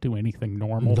 he can't do anything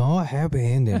normal. No happy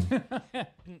ending.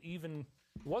 it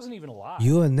wasn't even alive.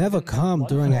 You will never Didn't have come blood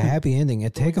during a flow happy ending.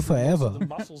 It going take through most of forever. The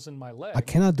muscles in my leg. I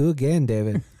cannot do again,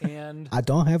 David. And I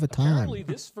don't have a time. apparently,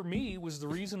 this for me was the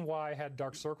reason why I had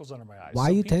dark circles under my eyes. Why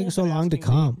So you people take have so been long to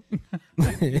asking me,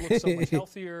 come? you look so much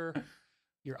healthier.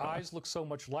 Your eyes look so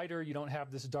much lighter. You don't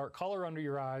have this dark color under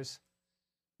your eyes.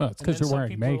 Well, it's And because then you're some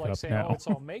wearing people are makeup like saying, now. "Oh, it's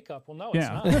all makeup." Well, no,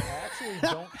 Yeah. it's not. I actually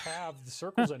don't have the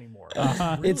circles anymore.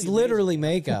 It's, It's literally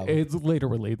makeup. It's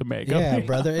literally the makeup. Yeah,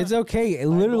 brother. It's okay. I'd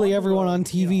Literally gone to everyone a, on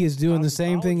TV is doing the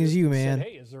same thing as you, cosmetologist and man. Said,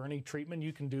 hey, is there any treatment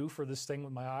you can do for this thing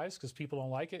with my eyes? Because people don't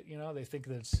like it. You know, they think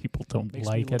that it's People don't Makes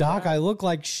me like look it. Doc, I look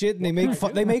like shit, and they make can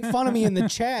I they do? make fun of me in the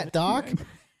chat, Doc.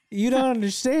 You don't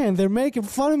understand. They're making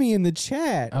fun of me in the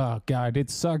chat. Oh God, it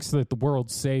sucks that the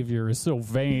world's savior is so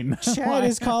vain. Chat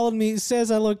is calling me,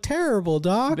 says I look terrible,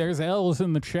 Doc. There's L's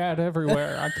in the chat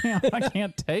everywhere. I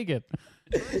can't take it.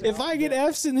 If I get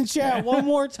F's in the chat one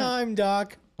more time,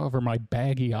 Doc. Over my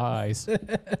baggy eyes.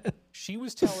 She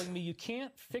was telling me you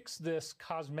can't fix this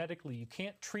cosmetically. You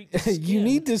can't treat the skin You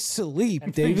need to sleep,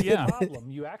 and fix David. the Yeah.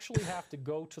 problem. You actually have to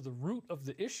go to the root of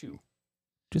the issue.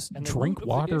 Just And the drink root of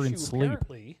the water and issue, sleep.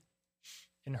 Apparently,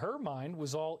 in her mind,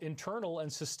 was all internal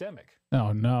and systemic.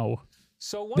 Oh no.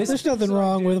 So one of There's the things nothing I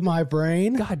wrong did- with my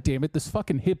brain. God damn it, this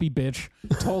fucking hippie bitch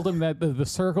told him that the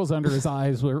circles under his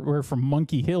eyes were from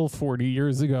Monkey Hill 40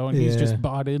 years ago, and he's Yeah. just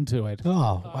bought into it.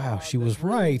 Oh, wow. She that was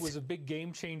really right. Was a big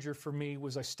game changer for me.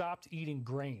 Was I stopped eating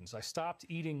grains. I stopped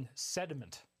eating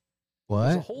sediment.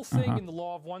 There's a What? whole thing in the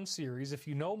Law of One series. If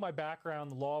you know my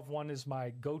background, the Law of One is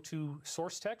my go-to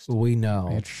source text. We know.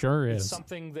 It sure It's is.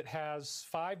 something that has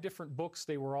 5 different books.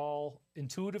 They were all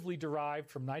intuitively derived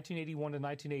from 1981 to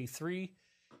 1983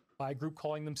 by a group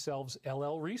calling themselves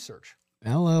LL Research.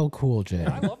 LL Cool J. And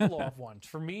I love the Law of One.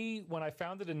 For me, when I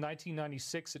found it in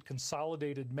 1996, it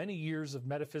consolidated many years of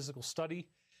metaphysical study.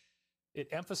 It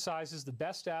emphasizes the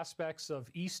best aspects of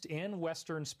East and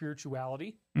Western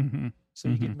spirituality. Mm-hmm. So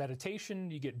you get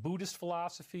meditation, you get Buddhist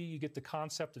philosophy, you get the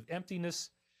concept of emptiness,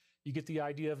 you get the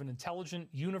idea of an intelligent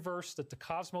universe, that the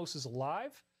cosmos is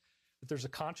alive, that there's a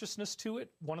consciousness to it.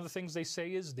 One of the things they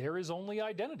say is there is only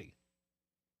identity.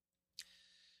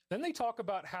 Then they talk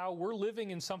about how we're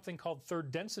living in something called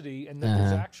third density, and that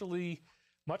there's actually,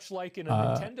 much like in a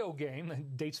Nintendo game,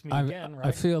 it dates me again, right?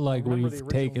 I feel like Remember the we've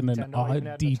original taken an Nintendo? I even odd had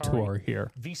an Atari detour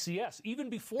here. VCS, even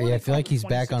before. Yeah, they I feel like came he's to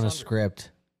back on a 2600.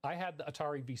 script. I had the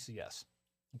Atari VCS.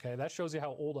 Okay, that shows you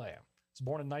how old I am. I was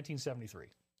born in 1973.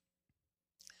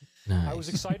 I was Nice.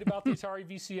 excited about the Atari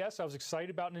VCS. I was excited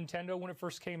about Nintendo when it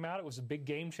first came out. It was a big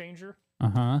game changer.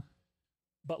 Uh-huh.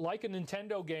 But like a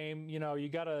Nintendo game, you know, you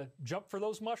got to jump for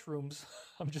those mushrooms.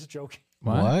 I'm just joking.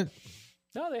 What?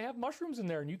 No, they have mushrooms in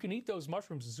there, and you can eat those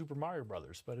mushrooms in Super Mario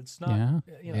Brothers. But it's not. Yeah.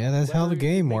 You know, Yeah, that's how whether the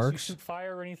game it makes works. You shoot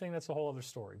fire or anything, that's a whole other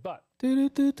story. But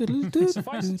Do-do-do-do-do-do.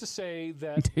 suffice it to say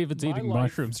that David's my eating life,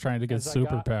 mushrooms trying to get as I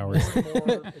got superpowers. more and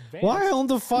more advanced, Why don't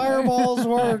the fireballs I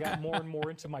work? got more and more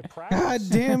into my practice. God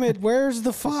damn it! Where's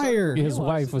the fire? His realized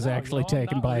wife that, was no, actually I'm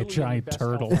taken not by a really in the giant best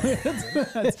turtle.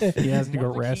 health. He has to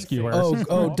go One of the key rescue her. things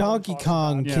Oh, is Donkey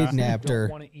Kong Yeah. kidnapped you her.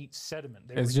 don't want to eat sediment.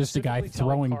 They It's were just a guy specifically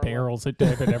telling throwing Carla barrels at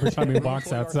David every time he rheumatoid walks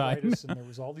outside. arthritis, and there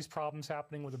was all these problems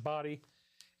happening with her body,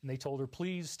 and they told her,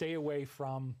 please stay away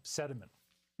from sediment.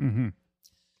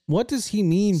 What does he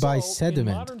mean by So, in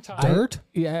sediment? modern times- Dirt?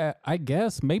 Yeah, I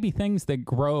guess maybe things that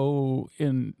grow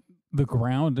in the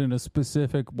ground in a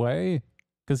specific way.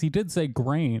 Because he did say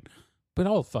grain, but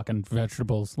all fucking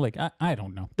vegetables. Like, I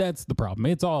don't know. That's the problem.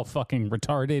 It's all fucking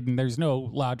retarded, and there's no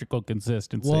logical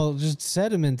consistency. Well, just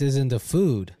sediment isn't a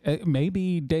food.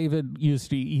 Maybe David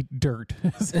used to eat dirt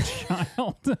as a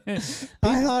child.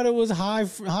 I thought it was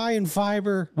high in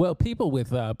fiber. Well, people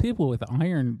with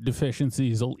iron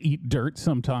deficiencies will eat dirt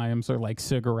sometimes, or like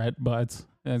cigarette butts.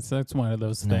 That's one of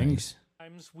those things.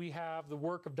 Times we have the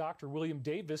work of Dr. William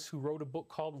Davis, who wrote a book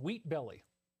called Wheat Belly.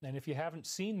 And if you haven't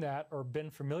seen that or been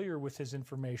familiar with his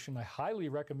information, I highly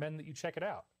recommend that you check it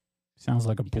out. Sounds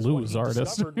like a Because blues what he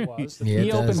artist. discovered was that Yeah, there it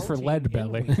He was a opened for protein Lead in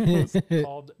Belly. wheat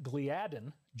called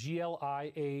gliadin,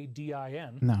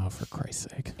 Gliadin. No, for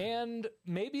Christ's sake. And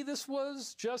maybe this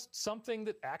was just something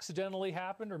that accidentally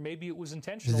happened, or maybe it was Is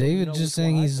intentional. David Who just knows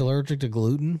saying why. he's allergic to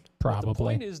gluten? But the point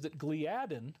Probably. is that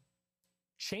gliadin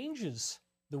changes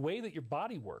the way that your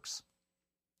body works.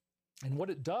 And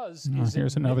what it does Oh, is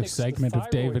here's it another mimics the segment of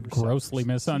thyroid David grossly receptors,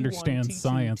 misunderstands T1, T2,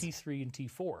 science. T3, and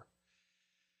T4.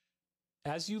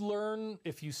 As you learn,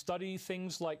 if you study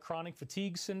things like chronic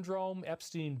fatigue syndrome,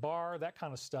 Epstein-Barr, that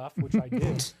kind of stuff, which I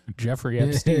did, Jeffrey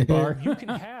Epstein Barr. you can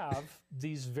have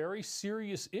these very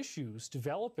serious issues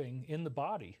developing in the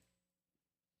body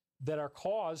that are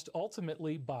caused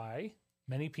ultimately by,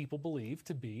 many people believe,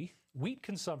 to be wheat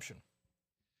consumption.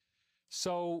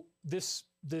 So this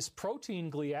protein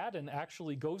gliadin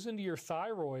actually goes into your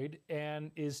thyroid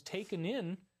and is taken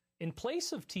in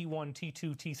place of T1,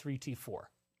 T2, T3, T4.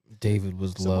 David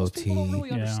was So low most people don't T. really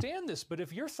Yeah. understand this, but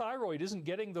if your thyroid isn't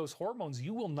getting those hormones,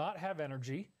 you will not have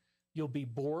energy. You'll be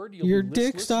bored. You'll Your be dick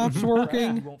listless, stops you'll be depressed,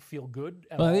 working. You won't feel good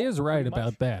at Well, all, he is right pretty about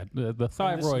much. that. The And this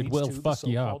thyroid leads will to the fuck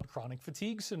you so-called up. chronic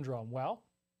fatigue syndrome. Well,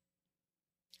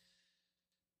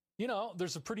 you know,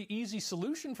 there's a pretty easy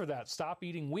solution for that. Stop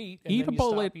eating wheat, and Eat then a you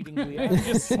bullet. stop eating gliadin,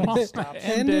 Just and you swallow stop it.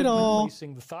 End it all.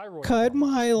 releasing the thyroid Cut hormone.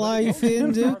 my But it life goes even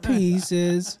into farther than that.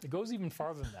 pieces. It goes even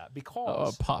farther than that Oh,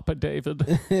 because Papa David.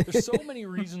 there's so many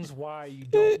reasons why you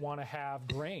don't want to have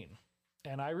grain.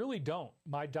 And I really don't.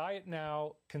 My diet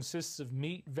now consists of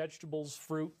meat, vegetables,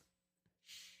 fruit,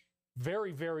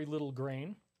 very, very little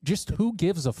grain. Just who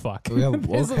gives a fuck? Yeah,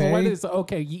 This is okay. what is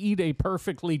okay. You eat a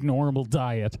perfectly normal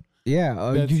diet. Yeah,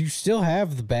 That's- you still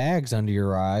have the bags under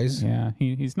your eyes. Yeah,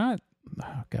 he's not.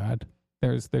 Oh God,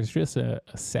 there's just a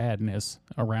sadness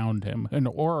around him, an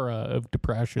aura of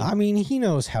depression. I mean, he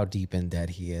knows how deep in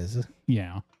debt he is.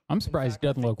 Yeah, I'm surprised fact, I it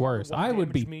doesn't think look part of worse. what I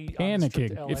would be damaged me on this trip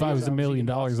to panicking LA if I was is $1 million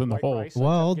eating lots of in the white hole. rice. I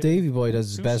Well, kept getting Davey Boy does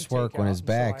his sushi best work when takeout, his and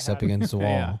so I back's up had against the wall.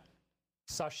 Yeah.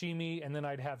 sashimi, and then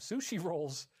I'd have sushi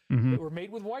rolls Mhm. that were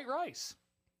made with white rice.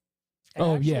 And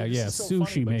Oh actually, yeah, this yeah. is so funny,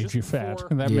 Sushi but made just you fat.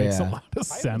 before- That makes a Yeah. lot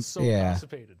of I have been sense. so Yeah.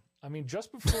 constipated. I mean,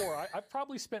 just before, I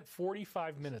probably spent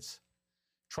 45 minutes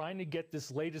trying to get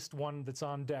this latest one that's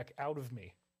on deck out of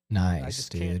me. I Nice,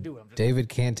 just can't dude. do it. I'm just David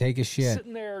can't take a shit.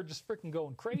 sitting there just freaking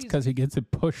going crazy. Because he gets it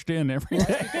pushed in every Well,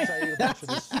 day. that's because I ate a bunch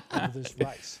of this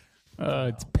rice.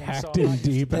 It's And packed so in I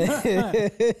deep.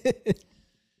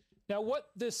 Now, what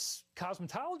this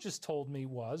cosmetologist told me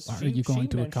was, Why are you going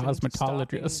to a mentioned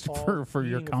cosmetologist stopping for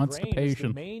your eating of grain is constipation?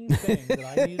 The main thing that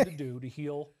I needed to do to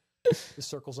heal the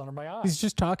circles under my eyes. He's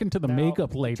just talking to the Now,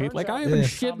 makeup it lady. turns Like, out I that haven't the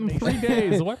shit in 3 combination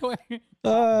days. What do I...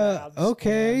 baths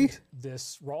Okay. and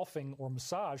this Rolfing or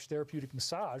massage, therapeutic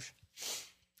massage,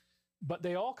 but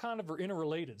they all kind of are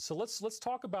interrelated. So let's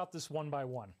talk about this one by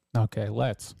one. Okay,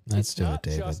 let's. Let's It's do it, not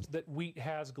David. just that wheat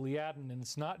has gliadin, and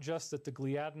it's not just that the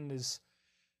gliadin is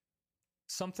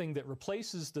something that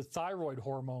replaces the thyroid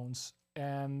hormones.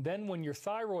 And then when your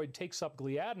thyroid takes up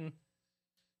gliadin,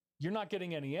 you're not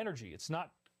getting any energy. It's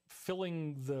not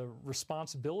filling the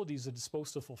responsibilities that it's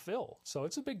supposed to fulfill. So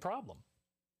it's a big problem.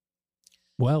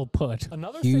 Well put.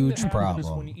 Another thing that Huge happens is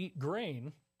problem. when you eat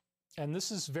grain, and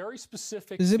this is very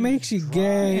specific. Is it to makes you dry,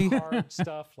 gay? hard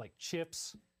stuff like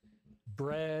chips,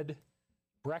 bread,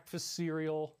 breakfast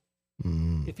cereal.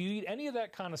 Mm. If you eat any of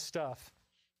that kind of stuff,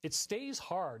 it stays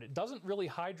hard. It doesn't really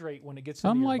hydrate when it gets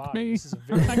into Unlike your body. me. This is a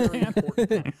very, very important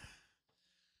thing.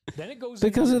 Then it goes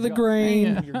Because into of your the gut. grain.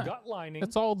 And your gut lining.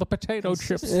 It's all the potato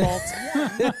chips consists fault.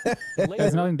 of one It has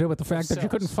layer nothing to do with the fact that you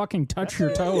cells. couldn't fucking touch That's your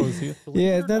it. toes. Believe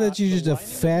Yeah, it it's or not that you're the just a lining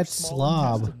of your fat small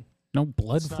slob. intestine, No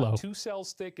blood it's flow. not 2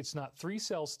 cells thick. It's not 3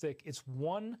 cells thick. It's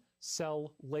 1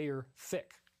 cell layer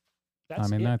thick. That's I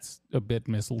mean, it. that's a bit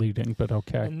misleading, but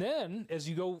okay. And then, as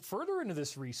you go further into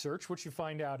this research, what you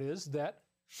find out is that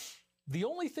the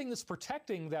only thing that's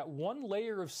protecting that 1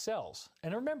 layer of cells,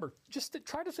 and remember, just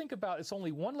try to think about it's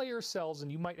only 1 layer of cells,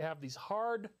 and you might have these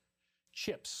hard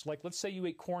chips. Like, let's say you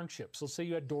ate corn chips. Let's say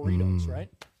you had Doritos, right?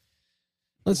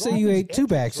 Let's There's say all you these ate 2 edges,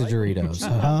 bags of right? When you Doritos. chew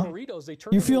on Uh-huh. Doritos, they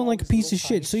turn You're into feeling all like a these piece little of shit,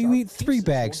 tiny so you sharp eat 3 pieces.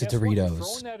 bags Well, of guess what? You're Doritos.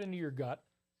 throwing that into your gut,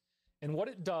 and what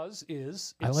it does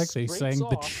is it I like they scrapes saying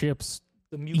the off chips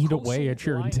the eat away mucosal at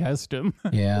your lining intestine.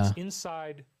 Yeah. that's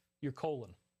inside your colon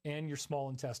and your small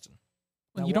intestine.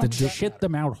 Now, You why don't does that shit matter?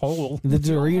 them out whole. The don't have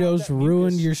Doritos that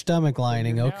ruined mucus, your stomach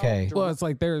lining. you're now Okay. Well, it's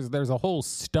like there's a whole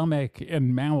stomach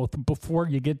and mouth before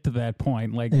you get to that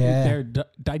point. Like Yeah. their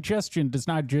digestion does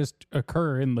not just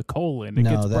occur in the colon; it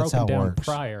No, gets that's how broken it down works.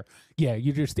 prior. Yeah,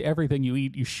 you just everything you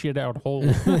eat, you shit out whole.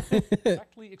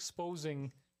 Directly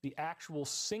exposing the actual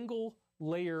single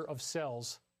layer of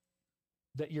cells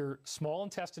that your small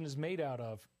intestine is made out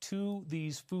of to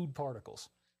these food particles.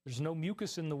 There's no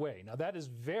mucus in the way. Now, that is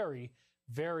very,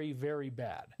 very, very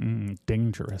bad.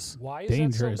 Dangerous. Why is that so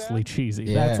Dangerously bad? cheesy.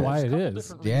 Yeah. That's why There's it a couple is.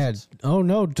 different Yeah. reasons. Oh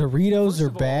no, Doritos First are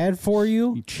of all, bad for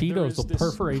you. There Cheetos is will this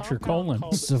perforate your compound colon.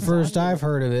 called It's the first I've zonulin.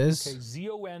 heard of Okay, this.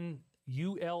 zonulin.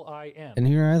 And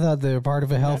here I thought they were part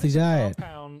of a That healthy is a diet.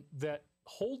 compound that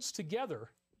holds together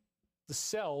the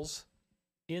cells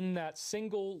in that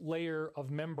single layer of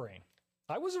membrane.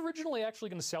 I was originally actually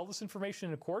going to sell this information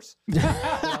in a course. And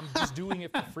I'm just doing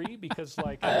it for free because,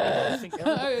 like, I think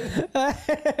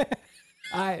everybody.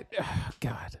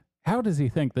 God, how does he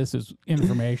think this is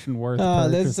information worth Oh,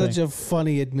 purchasing? that's such a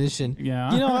funny admission.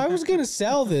 Yeah. You know, I was gonna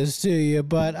sell this to you,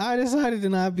 but I decided to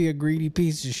not be a greedy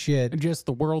piece of shit. Just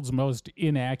the world's most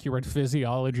inaccurate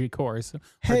physiology course.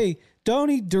 Hey, don't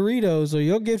eat Doritos or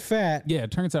you'll get fat. Yeah,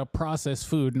 it turns out processed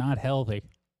food not healthy.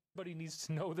 Everybody needs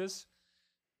to know this.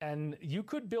 And you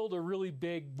could build a really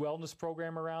big wellness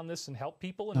program around this and help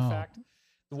people. In Oh. fact,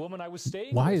 the woman I was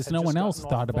staying Why with has had no just one else gotten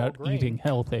off thought of all about grain eating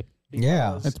healthy? Yeah.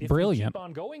 because That's if you brilliant. keep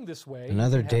on going this way,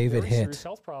 Another you can have David very hit. serious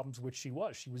health problems, which she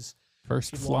was. She was First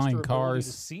she'd lost flying her ability to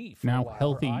cars, see for a now while. Her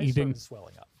healthy eyes eating. started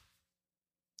swelling up.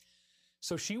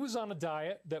 So she was on a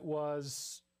diet that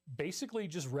was basically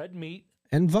just red meat,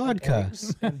 And and vodka.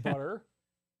 eggs, and butter.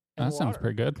 And That sounds water.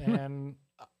 pretty good. And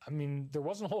I mean, there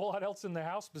wasn't a whole lot else in the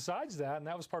house besides that, and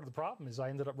that was part of the problem. Is I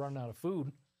ended up running out of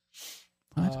food,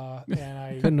 What? and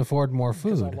I Couldn't afford more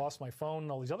because I food. lost my phone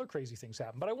and all these other crazy things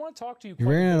happened. But I want to talk to you. You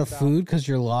quite a ran bit out of about- food because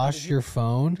you lost your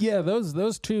phone. Yeah,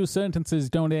 those two sentences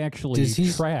don't actually Does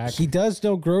he? track. He does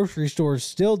know grocery stores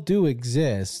still do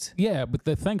exist. Yeah, but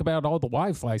think about all the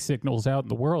Wi-Fi signals out in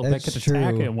the world That's that could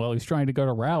attack true. hang while he's trying to go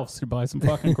to Ralph's to buy some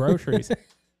fucking groceries.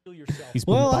 Heal yourself. He's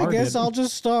Well, I bombarded. guess I'll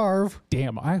just starve.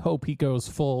 Damn, I hope he goes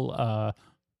full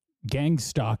gang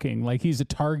stalking, like he's a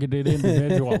targeted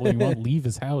individual and he won't leave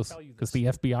his house Tell you because this. the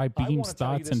FBI I beams want to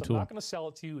tell you thoughts this. into I'm him. not going to sell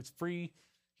it to you. It's free.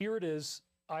 Here it is.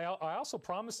 I also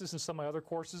promised this in some of my other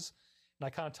courses, and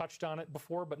I kind of touched on it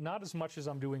before, but not as much as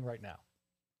I'm doing right now.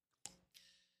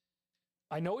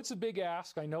 I know it's a big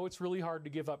ask. I know it's really hard to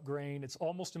give up grain. It's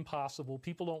almost impossible.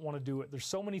 People don't want to do it. There's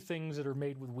so many things that are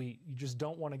made with wheat. You just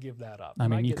don't want to give that up. I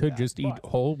And mean, you get could that. just eat But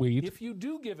whole wheat, if you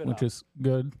do give it which up, is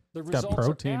good. the It's got results are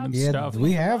protein and Yeah, stuff.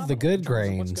 we have the phenomenal good in terms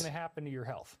of What's grains. going to happen to your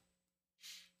health?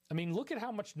 I mean, look at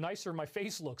how much nicer my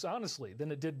face looks, honestly,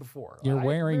 than it did before. You're I had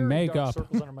wearing very dark makeup.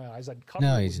 circles under my eyes. I'd cover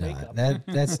No, it he's with not. makeup.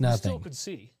 That's You still nothing. could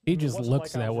see. He I mean, it just wasn't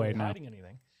looks like I that was way really now. hiding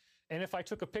anything. And if I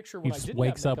took a picture He when I just didn't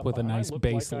wakes have up makeup with a on, I nice looked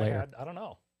base like layer. I had, I don't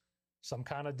know, some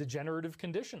kind of degenerative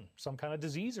condition, some kind of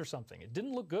disease or something. It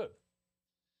didn't look good.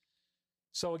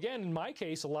 So again, in my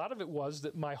case, a lot of it was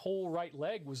that my whole right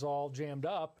leg was all jammed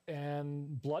up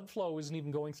and blood flow isn't even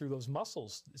going through those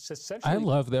muscles. It's essentially I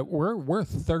love that we're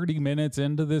 30 minutes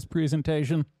into this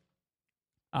presentation.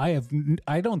 I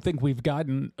don't think we've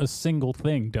gotten a single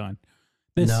thing done.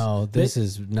 This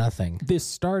is nothing. This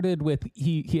started with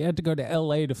he had to go to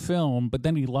LA to film, but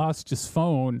then he lost his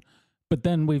phone. But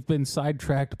then we've been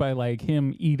sidetracked by like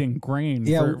him eating grain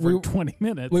Yeah, for 20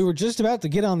 minutes. We were just about to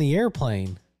get on the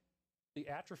airplane. the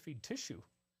atrophied tissue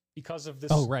because of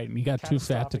this. Oh, right. And he got too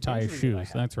fat to catastrophic tie his injury that I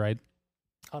shoes. had That's right.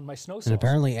 on my snow And saws.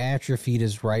 apparently atrophied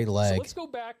his right So leg. let's go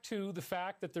back to the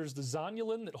fact that there's the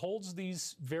zonulin that holds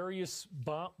these various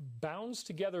bounds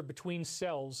together between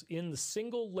cells in the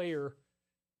single layer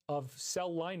of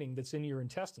cell lining that's in your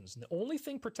intestines. And the only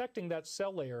thing protecting that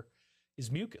cell layer is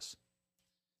mucus.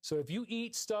 So if you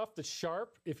eat stuff that's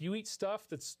sharp, if you eat stuff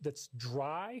that's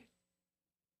dry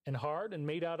and hard and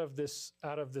made out of this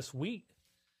wheat,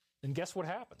 then guess what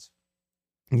happens?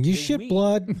 You shit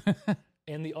blood.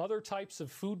 And the other types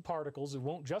of food particles, it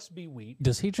won't just be wheat.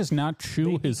 Does he just not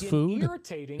chew his food?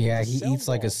 Yeah, he eats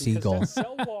like a seagull. That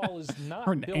cell wall is not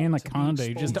Or an built to be anaconda.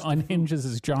 He just exposed to unhinges food.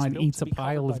 his jaw and built eats to a be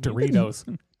pile covered of by mucus.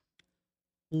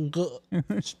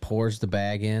 Doritos. Just pours the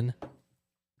bag in.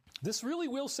 This really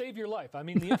will save your life. I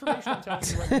mean, the information I'm telling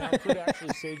you right now could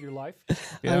actually save your life.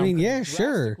 Yeah. I mean, yeah,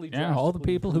 sure. Yeah, all the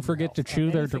people who forget to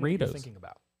chew their Doritos. Thinking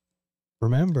about.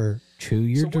 Remember, chew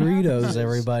your So what happens Doritos, is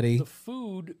everybody. The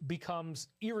food becomes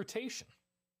irritation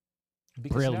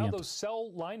because Brilliant. now those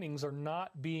cell linings are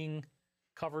not being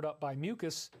covered up by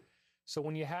mucus. So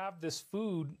when you have this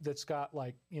food that's got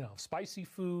like, spicy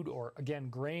food or again,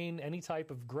 grain, any type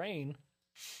of grain,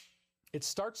 it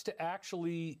starts to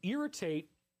actually irritate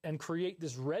and create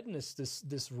this redness,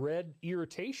 this red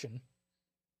irritation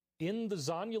in the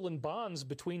zonulin bonds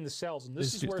between the cells. And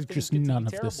this is where things just get to none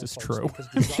be of this is terrible, true. folks,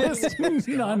 because the zonulin Just breaks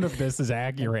down none of this is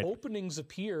accurate. and openings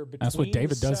appear between That's what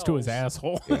David the does to his cells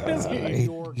asshole. in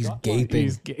your He's gut gaping.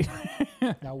 He's gay.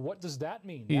 lining. Now, what does that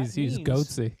mean? He's That means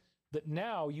goatsy. that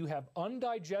now you have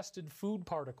undigested food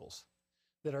particles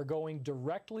that are going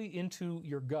directly into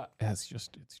your gut. It's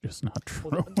just not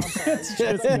true. Well, I'm sorry, It's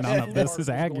just none of food this is particles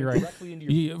going accurate. directly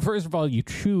into your First of all, you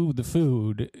chew the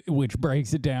food, which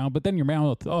breaks it down, but then your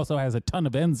mouth also has a ton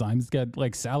of enzymes. It's got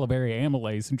like salivary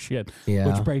amylase and shit, Yeah.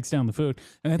 which breaks down the food.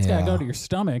 And it's got to go Yeah. to your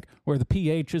stomach where the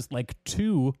pH is like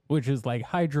 2, which is like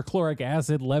hydrochloric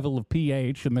acid level of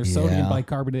pH, and there's sodium Yeah.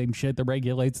 bicarbonate and shit that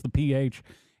regulates the pH.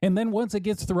 And then once it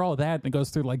gets through all that and it goes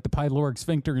through like the pyloric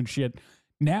sphincter and shit,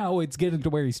 now it's getting to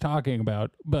where he's talking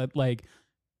about, but like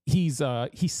he's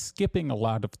skipping a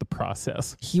lot of the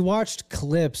process. He watched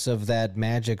clips of that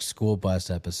Magic School Bus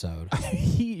episode.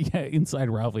 Inside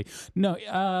Ralphie. No,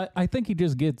 I think he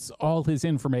just gets all his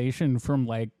information from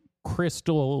like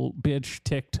crystal bitch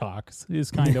TikToks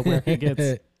is kind of where he gets.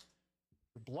 your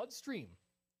bloodstream.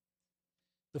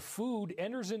 The food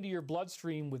enters into your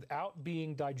bloodstream without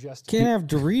being digested. Can't have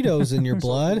Doritos in your So if you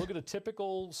blood. look at a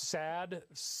typical sad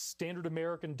standard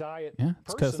American diet Yeah,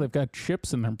 it's because person. they've got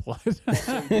chips in their blood.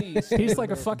 He's He's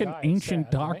like a fucking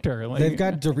ancient doctor. Like, They've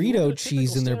got Dorito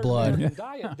cheese in their blood.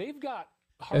 Diet, they've got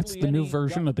That's the new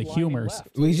version of the humors.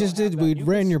 We just did. We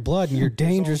ran your blood, and you're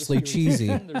There's all this dangerously cheesy.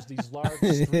 irritation, There's these large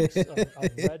streaks of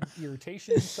red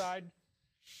irritation inside.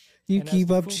 You And as keep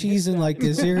the up food hits cheesing that like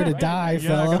this, you're gonna right, die,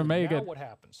 you're not fella. gonna make now it. what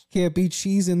happens? Can't be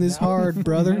cheesing this Now hard,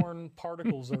 brother. Foodborne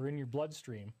particles are in your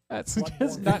bloodstream. That's Bloodborne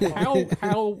just not particles.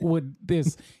 how would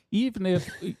this even if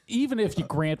you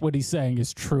grant what he's saying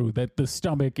is true, that the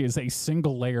stomach is a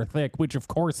single layer thick, which of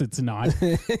course it's not,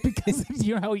 because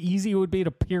you know how easy it would be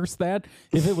to pierce that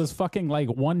if it was fucking like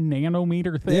 1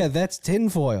 nanometer thick. Yeah, that's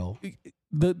tinfoil.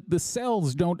 The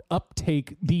cells don't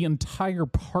uptake the entire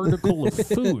particle of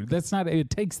food. That's not. It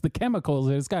takes the chemicals.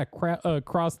 It's got to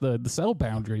cross the cell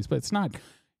boundaries, but it's not.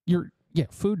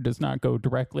 Food does not go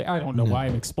directly. I don't know why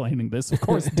I'm explaining this. Of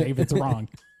course, David's wrong.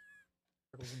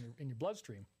 In your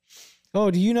bloodstream. Oh,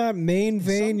 do you not main In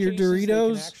vein some your cases, they can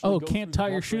Doritos? actually Oh, go can't through tie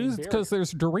the your blood-brain shoes? It's because barrier.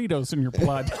 there's Doritos in your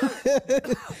blood.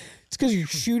 It's because you're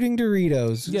shooting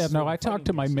Doritos. Yeah, is no, what I I'm talked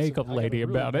to my fighting against. makeup I got a lady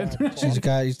really about it.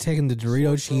 bad He's taking the Dorito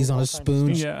Sore cheese throat, on all a kinds of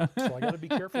spoon. Yeah. So I got to be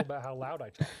careful about how loud I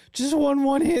talk. Just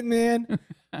one hit, man.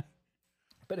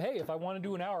 But hey, if I want to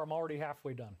do an hour, I'm already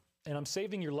halfway done, and I'm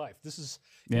saving your life. This is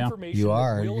Yeah. information. You that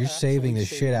are. will You're saving actually the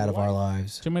save shit out your of our life.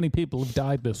 lives. Too many people have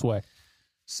died this way.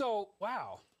 So,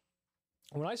 wow.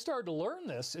 When I started to learn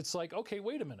this, it's like, okay,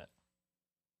 wait a minute.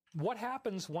 What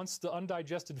happens once the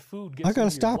undigested food gets I gotta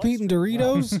into your stop eating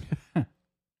bloodstream? Doritos.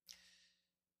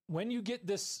 When you get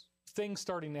this thing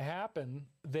starting to happen,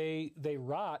 they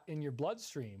rot in your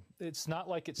bloodstream. It's not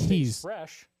like it stays He's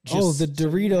fresh. Oh, the So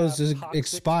you Doritos have is toxic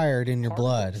expired in your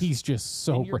blood. He's just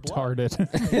so in your blood.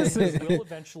 retarded. This will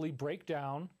eventually break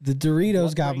down. The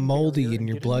Doritos got blood-brain moldy barrier in and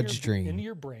your get bloodstream. into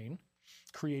your brain,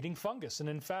 creating fungus. And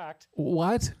in fact,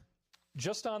 What?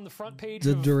 just on the front page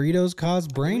The of Doritos cause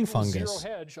I brain believe it was Zero fungus.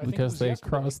 Hedge, I think it Because was they yesterday.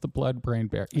 cross the blood-brain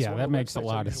barrier. It's Yeah, one that of the makes a websites I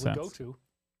lot of usually go sense. to.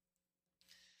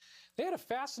 They had a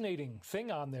fascinating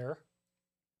thing on there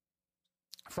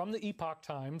from the Epoch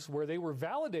Times where they were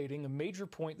validating a major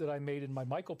point that I made in my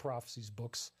Michael Prophecies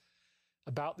books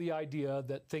about the idea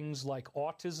that things like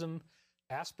autism,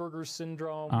 Asperger's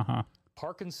syndrome, Uh-huh.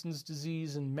 Parkinson's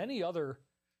disease, and many other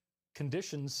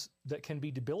conditions that can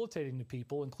be debilitating to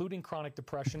people, including chronic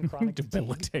depression, chronic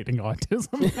Debilitating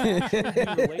autism.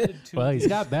 related to Well, he's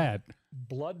got that.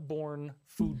 blood-borne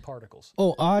food particles.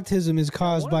 Oh, autism is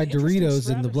caused one by of the interesting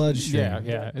Doritos in the bloodstream. Yeah,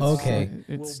 yeah. that, It's, Okay.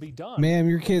 will It's, be done. Ma'am,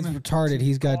 your kid's retarded.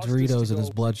 He's got Cause this Doritos to in his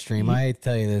go- bloodstream. I hate to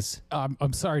tell you this.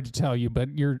 I'm sorry to tell you, but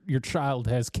your child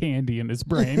has candy in his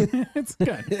brain. It's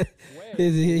good.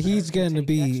 He's You going to take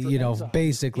be, extra enzymes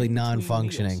basically in between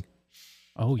non-functioning. meals.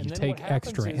 Oh, you And then take what happens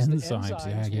extra is the enzymes. Yeah,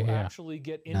 enzymes yeah, will yeah. actually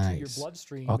get into your Nice.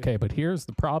 bloodstream. Okay, but here's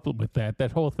the problem with that.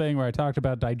 That whole thing where I talked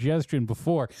about digestion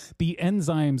before, the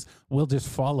enzymes will just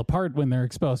fall apart when they're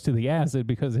exposed to the acid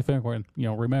because if anyone,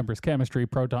 remembers chemistry,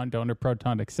 proton donor,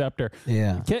 proton acceptor,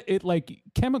 Yeah.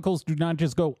 chemicals do not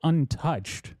just go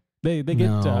untouched. They get,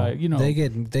 No,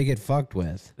 they get fucked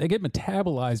with. they get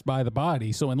metabolized by the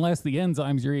body. So unless the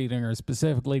enzymes you're eating are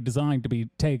specifically designed to be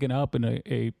taken up in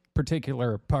a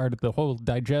particular part of the whole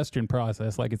digestion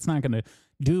process, like it's not going to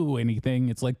do anything.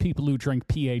 It's like people who drink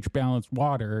pH balanced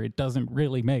water. It doesn't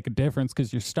really make a difference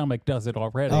because your stomach does it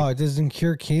already. Oh, it doesn't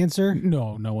cure cancer?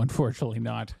 No, unfortunately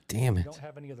not. Damn You it. don't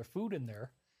have any other food in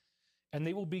there, and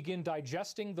they will begin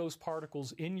digesting those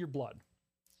particles in your blood.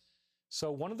 So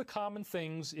one of the common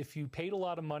things, if you paid a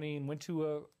lot of money and went to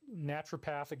a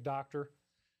naturopathic doctor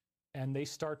and they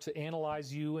start to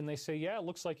analyze you and they say, yeah, it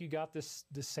looks like you got this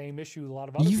same issue a lot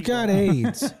of other You've people got have.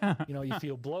 AIDS. You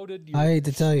feel bloated. I hate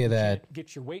to tell you that. Can't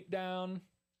get your weight down.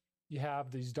 You have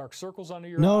these dark circles under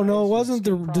your No, eyes. no, it you have wasn't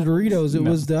the skin problems. Doritos. It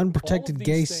No. was the All unprotected of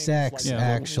gay these things, sex, like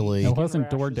actually. It wasn't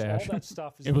skin rashes, DoorDash. all that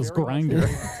stuff is It was very much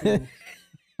Grindr. related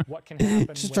to what can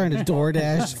happen Just when trying to you-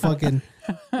 DoorDash fucking.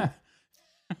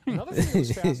 Another thing that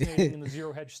was fascinating in the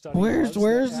zero hedge study. Where's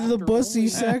was that the after bussy only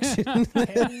section?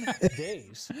 10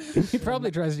 days. He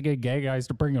probably tries to get gay guys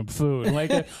to bring him food.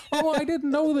 Like, oh, I didn't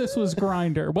know this was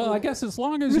Grinder. Well, I guess as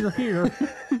long as you're here,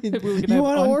 if we can You have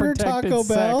want to order unprotected Taco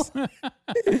Bell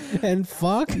sex. and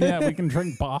fuck? Yeah, we can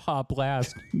drink Baja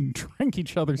Blast, and drink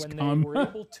each other's When they cum. were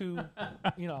able to,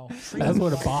 treat That's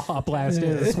what a them Baja right, Blast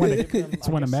is. It's when, give them, it's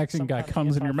when I a guess, Mexican some guy kind of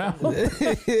comes in your mouth.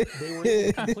 antifungal, they were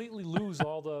able to completely lose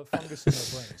all the fungus in their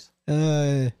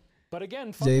brains. But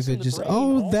again, fungus in David the just, brain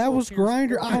oh, that also was appears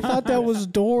Grinder. I thought that was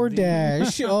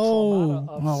DoorDash. the Oh,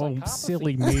 trauma of Oh, psychopathy.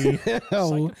 silly me.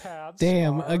 oh, Psychopaths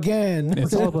damn, are again.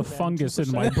 It's all the than fungus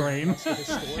in my 2%. brain. That's the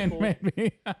And historical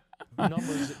maybe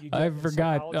numbers that you get I in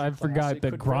forgot psychology I class. forgot It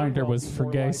that could very Grinder well was be for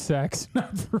more gay like, sex,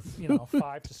 not for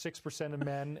 5 to 6% of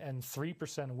men and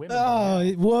 3% of women.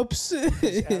 Oh, whoops.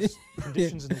 As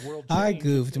conditions in the world I change,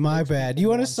 goofed. it My makes bad. people You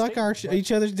want more to suck unstable, but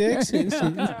each other's dicks? the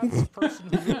average person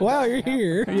who really While doesn't you're have the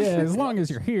here. Yeah, capacity as to long as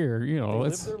you're here, live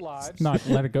let's their lives, not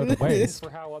let it go to waste.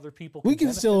 for how other people We can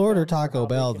benefit still order them, for Taco how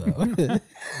they Bell, can though.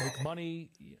 make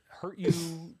money, hurt you,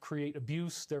 create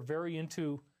abuse. They're very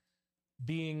into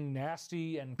being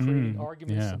nasty and creating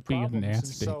arguments yeah, and being problems. And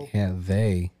nasty. so Yeah,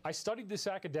 they. I studied this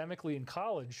academically in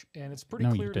college, and it's pretty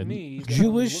No, you clear to didn't. me that Jewish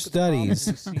when you look at the problems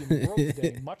studies. we see in the world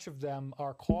today, much of them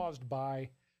are caused by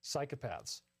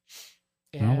psychopaths.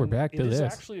 Well, we're And back to it is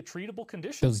this. actually a treatable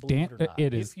condition. Those believe it or not.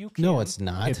 it is- If you can, No, it's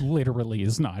not. It literally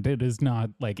is not. It is not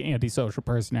like antisocial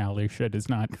personality shit is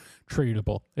not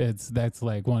treatable. That's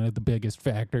like one of the biggest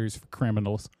factors for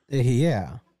criminals.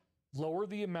 Yeah. lower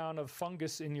the amount of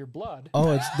fungus in your blood.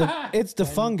 Oh, it's the and You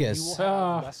fungus. will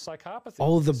have less psychopathy.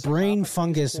 Oh, the because brain psychopathy is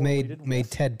fungus correlated made with,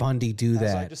 Ted Bundy do as I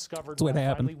that. discovered That's what when I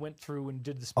happened. finally went through and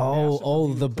did this. Oh, massive oh,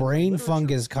 review the of clinical brain literature.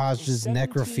 fungus causes 17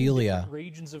 necrophilia. different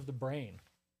regions of the brain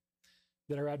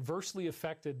that are adversely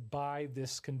affected by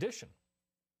this condition.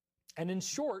 And in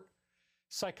short,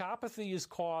 psychopathy is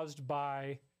caused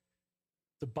by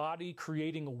the body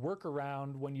creating a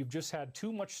workaround when you've just had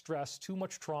too much stress, too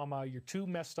much trauma, you're too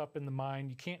messed up in the mind,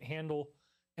 you can't handle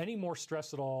any more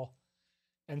stress at all.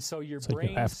 And so your So you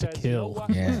brain have to says, you know kill. what,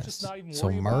 let's Yes. just not even So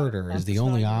worry about murder it. is I'm the just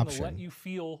only not even gonna option. Let you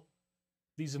feel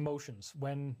these emotions.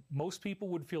 When most people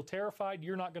would feel terrified,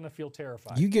 you're not going to feel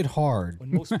terrified. You get hard.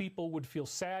 When most people would feel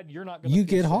sad, you're not going to You feel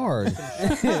get sad. hard. It's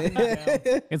gonna shut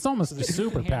you down. It's almost a So that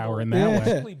you can handle superpower in it. that Yeah. way.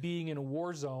 Basically being in a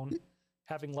war zone,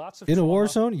 having lots of In a trauma, war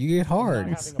zone, you get and hard.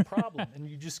 not having a problem, and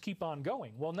you just keep on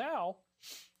going. Well, now,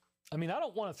 I mean, I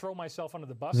don't want to throw myself under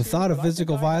the bus. The here, thought of but I think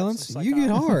physical I have violence, some you get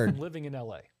psychopathy hard. from living in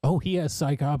LA. Oh, he has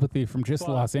psychopathy from just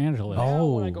But Los Angeles. Now,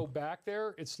 when I Oh. go back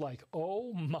there, it's like,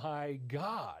 oh my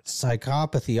God.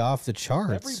 Psychopathy off the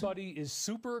charts. Everybody is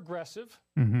super aggressive.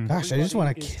 Mhm. Gosh, I just want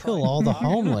Everybody to is kill trying all the to-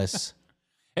 homeless.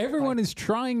 Everyone is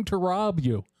trying to rob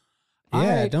you.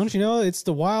 Yeah, don't you know? It's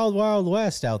the wild, wild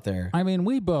west out there. I mean,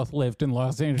 we both lived in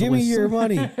Los Angeles. Give me your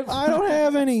money. I don't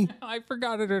have any. I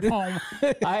forgot it at home.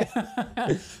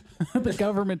 The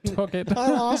government took it. I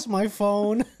lost my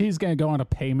phone. He's going to go on a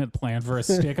payment plan for a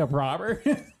stick-up robber.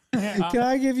 Can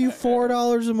I give you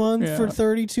 $4 a month for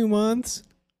 32 months?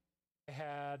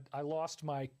 I lost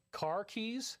my car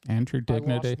keys. And your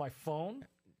dignity. I lost my phone.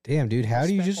 Damn, dude, how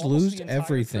do you just lose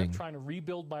everything? Trying to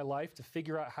rebuild my life to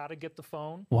figure out how to get the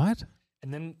phone. What?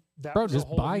 And then that Bro, was just a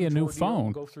whole buy a new ordeal. phone.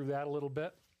 We'll go through that a little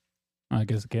bit. I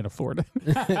guess I can't afford it.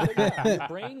 Your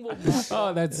brain will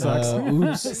Oh, that sucks.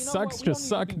 Oops. Sucks to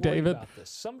suck, David.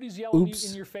 Somebody's yelling Oops.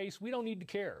 in your face. We don't need to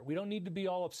care. We don't need to be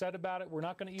all upset about it. We're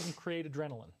not going to even create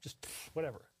adrenaline. Just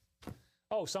whatever.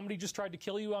 Oh, somebody just tried to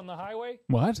kill you on the highway?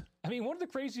 What? I mean, one of the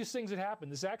craziest things that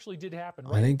happened, this actually did happen.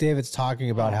 I think David's talking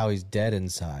about how he's dead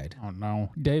inside. Oh, no.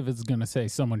 David's going to say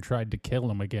someone tried to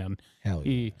kill him again. Hell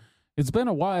yeah. It's been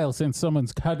a while since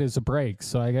someone's cut his brakes,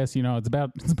 so I guess it's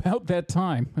about that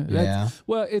time. Yeah.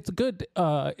 Well, it's a good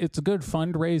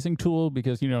fundraising tool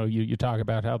because you talk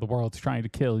about how the world's trying to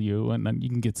kill you, and then you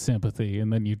can get sympathy,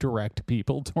 and then you direct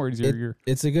people towards your.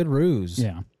 It's a good ruse.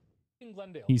 Yeah. In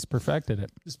Glendale. He's perfected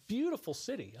it. This beautiful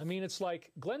city. I mean, it's like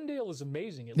Glendale is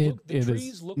amazing. The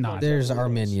trees look not. like There's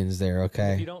Armenians. Armenians there,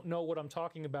 okay? If you don't know what I'm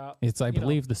talking about, It's, I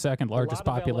believe, the second largest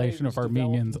population of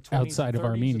Armenians outside of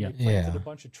Armenia. They planted Yeah. a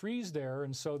bunch of trees there,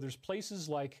 and so there's places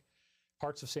like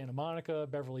parts of Santa Monica,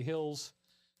 Beverly Hills,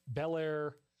 Bel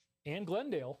Air, and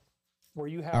Glendale where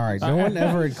you have. All right, no one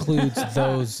ever includes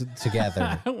those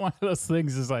together. One of those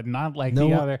things is like not like No the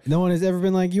one, other. no one has ever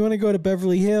been like, you want to go to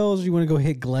Beverly Hills or you want to go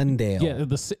hit Glendale? Yeah,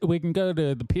 we can go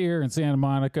to the pier in Santa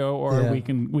Monica, or Yeah. we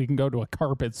can go to a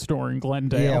carpet store in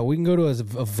Glendale. Yeah, we can go to a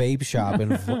vape shop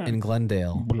in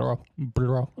Glendale.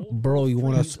 Bro, you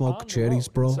want to trees smoke on the cherries,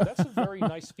 road. bro? So that's a very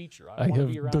nice feature. I wanna have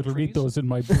be around trees. Doritos in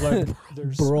my blood.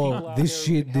 There's people Bro, out this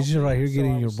there who can shit help right me. here So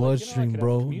getting I in your was like, I bloodstream, could have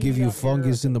bro. community Give you out here,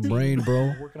 fungus in the brain,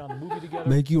 bro. working on the movie together.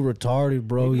 Make you retarded,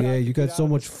 bro. Maybe I Yeah, could you get got out so of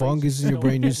much this fungus crazy in your snow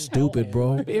brain. You're and stupid, hell.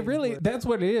 bro. It really, that's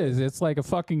what it is. It's like a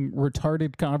fucking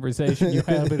retarded conversation you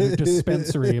have at a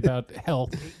dispensary about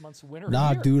health. 8 months of winter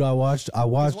Nah, here. dude, I watched Because the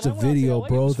when I went out to video, LA, it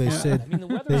bro. was They fine. said I mean, the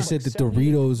weather they was said like that Doritos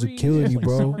 78 are degrees, killing it's you, like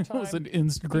bro. summertime. It was an People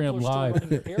Instagram are still live. running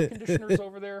their air conditioners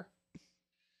over there.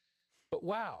 But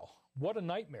wow, what a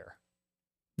nightmare.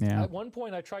 Yeah, At one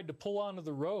point, I tried to pull onto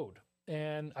the road,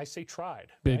 and I say tried.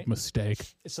 big right?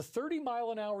 mistake. It's a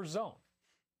 30-mile-an-hour zone.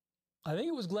 I think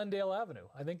it was Glendale Avenue.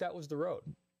 I think that was the road.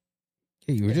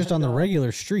 Yeah, you were just on the And,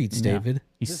 regular streets, Yeah. David.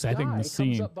 He's This setting guy the comes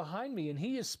scene. up behind me, and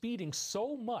he is speeding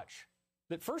so much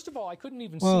that, first of all, I couldn't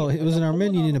even Well, see him. it was Like, an I'm pulling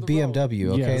Armenian in a onto the road, BMW.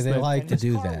 Okay, Yes, they that- like and to his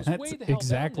do car that. was That's way the hell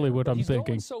exactly down there, what but I'm he's thinking.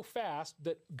 Going so fast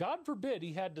that, God forbid,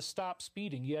 he had to stop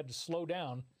speeding. He had to slow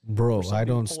down. Bro, somebody I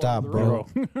to don't pull stop,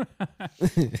 onto the bro.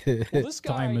 Well, this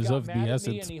guy Time is got of the mad at me,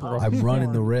 essence, and he bro. honked I'm his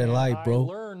running the horn, red and light, bro. I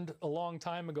learned a long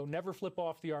time ago, never flip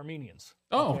off the Armenians.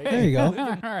 Oh, okay? There you go. All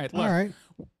right, look, All right.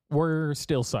 we're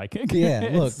still psychic. Yeah,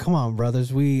 look, It's- come on,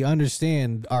 brothers. We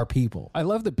understand our people. I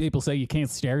love that people say you can't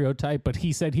stereotype, but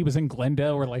he said he was in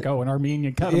Glendale. We're like, oh, an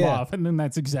Armenian cut him Yeah. off, and then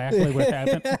that's exactly what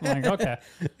happened. I'm like,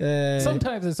 okay.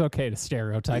 Sometimes it's okay to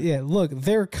stereotype. Yeah, look,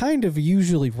 they're kind of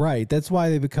usually right. That's why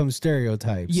they become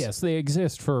stereotypes. Yes, they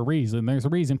exist for a reason. There's a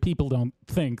reason people don't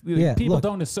think. Yeah, people look.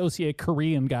 don't associate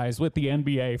Korean guys with the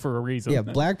NBA for a reason. Yeah,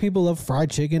 black people love fried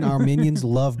chicken. Armenians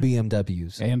love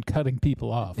BMWs. And cutting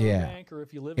people off. Yeah. Bank, or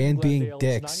if you live And in being Glendale,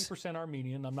 dicks. It's 90%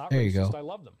 Armenian. I'm not There you racist. go. I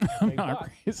love them. I'm Okay, not but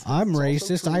racist. I'm it's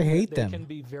also racist. true I that hate they them. Can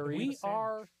be very, We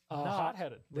are not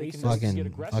hot-headed. They can racist. just get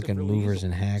aggressive Fucking really movers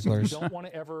easily. and So you hagglers. don't want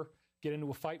to ever get into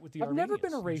a fight with the I've never Armenians.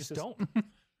 been a You just racist. don't.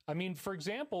 I mean, for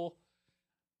example,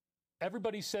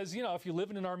 everybody says, if you live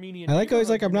in an Armenian I like how he's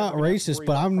like, I'm neighborhood, not you're never gonna have to racist, worry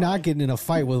but about I'm not crime. getting in a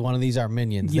fight with one of these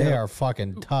Armenians. They Yeah. are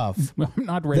fucking tough. I'm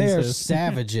not They are racist.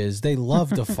 savages. They love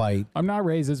to fight. I'm not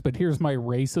racist, but here's my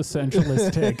race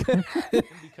essentialist take.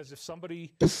 Because if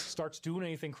somebody starts doing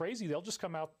anything crazy, they'll just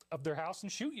come out of their house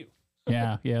and shoot you.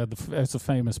 Yeah, that's a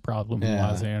famous problem in Yeah.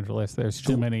 Los Angeles. There's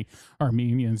too many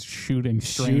Armenians shooting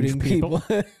strange Shooting people.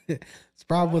 It's a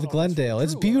problem with I don't know if Glendale.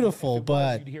 It's true. I mean, if beautiful, it was,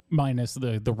 but you'd hear Minus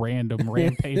the random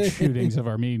rampage shootings of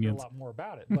a Armenians. lot more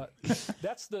about it. But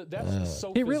that's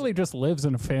so. He really just lives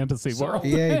in a fantasy So- world.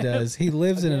 yeah, he does. He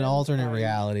lives in an Again, alternate I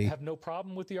reality. have no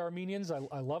problem with the Armenians. I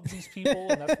love these people,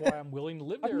 and that's why I'm willing to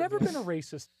live there. I've never again. been a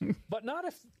racist. But not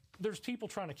if there's people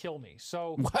trying to kill me.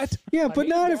 So What? Yeah, I but made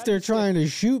not a if bad they're mistake. trying to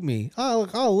shoot me.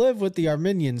 I'll live with the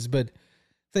Armenians, but if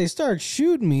they start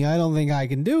shooting me, I don't think I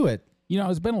can do it.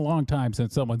 It's been a long time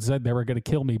since someone said they were going to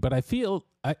kill me, but I feel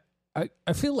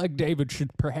like David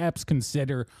should perhaps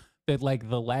consider that, like,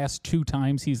 the last 2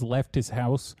 times he's left his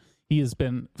house, he has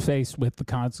been faced with the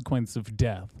consequence of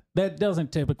death. That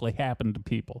doesn't typically happen to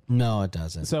people. No, it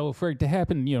doesn't. So for it to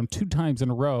happen, 2 times in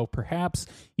a row, perhaps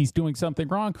he's doing something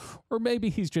wrong, or maybe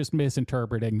he's just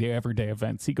misinterpreting the everyday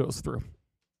events he goes through.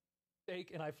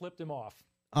 and I flipped him off.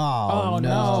 Oh, Oh,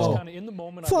 no. no. Kind of in the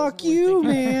moment. Fuck I wasn't really you,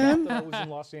 thinking man. that I was in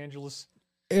Los Angeles.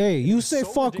 Hey, you say So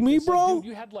fuck me, ridiculous. Like, bro? dude,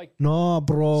 you had like No,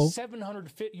 bro. 700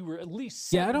 fit. You were at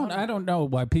least Yeah, 700. I don't know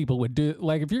why people would do.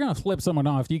 Like, if you're gonna flip someone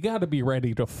off, you got to be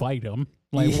ready to fight them.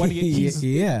 Like, what do you?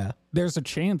 Yeah. There's a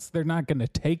chance they're not gonna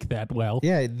take that well.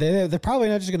 Yeah, they're probably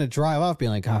not just going to drive off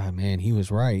being like, ah, man, he was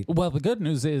right. Well, the good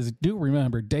news is, do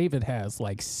remember, David has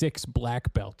like 6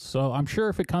 black belts, so I'm sure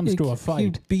if it comes to a He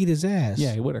fight, beat his ass.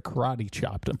 yeah, he would have karate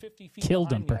chopped him, 50 feet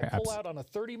killed him behind me. I perhaps. pull out on a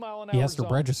 30-mile-an-hour He has to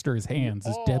zone. register his hands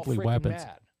as All deadly freaking weapons.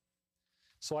 Mad.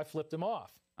 So I flipped him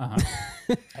off.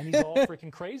 Uh-huh. And he's all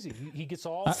freaking crazy. He gets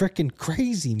all Freaking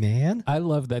crazy, man. I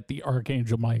love that the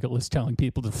Archangel Michael is telling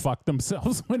people to fuck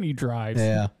themselves when he drives.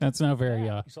 Yeah. That's not very. he's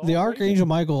all The crazy. Archangel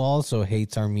Michael also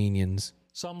hates Armenians.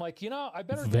 So I'm like, I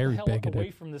better get Very the hell bigoted. up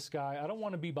away from this guy. I don't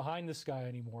want to be behind this guy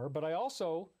anymore. But I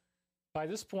also, by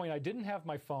this point, I didn't have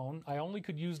my phone. I only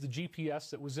could use the GPS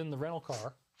that was in the rental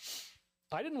car.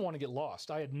 I didn't want to get lost.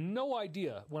 I had no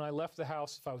idea when I left the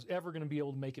house if I was ever going to be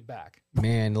able to make it back.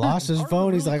 Man, lost his Part of the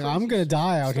phone. He's really like, I'm crazy going to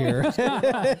die out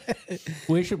here.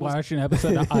 We should watch an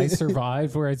episode of I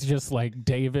Survived where it's just like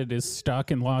David is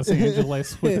stuck in Los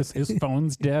Angeles with his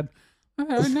phone's dead.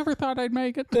 I never thought I'd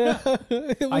make it.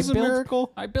 It was a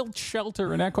miracle. I built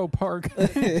shelter in Echo Park.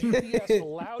 GPS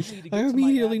allowed me to get I to my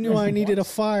immediately knew address I needed a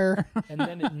once, fire. and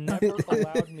then it never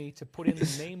allowed me to put in the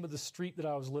name of the street that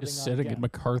I was living Just on sitting again. in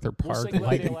MacArthur We'll say Park,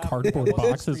 lighting Glendale Avenue. cardboard That wasn't the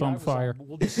boxes street I on was fire. but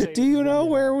we'll just say Do it you was know Glendale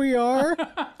where we are?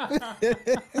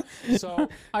 Avenue. So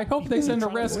I hope they send a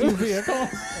rescue vehicle,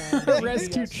 a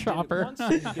rescue chopper.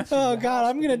 Oh, God,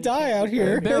 I'm going to die out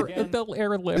here. They'll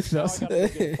airlift Now I us. gotta go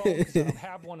get a phone 'cause I don't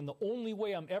have one, and the only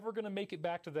way I'm ever going to make it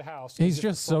back to the house. He's is if the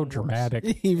just so phone works. dramatic.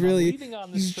 He really, leaving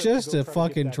on this he's trip to just go a try to get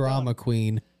fucking that drama done.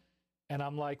 queen. And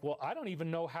I'm like, well, I don't even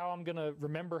know how I'm going to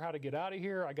remember how to get out of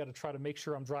here. I got to try to make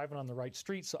sure I'm driving on the right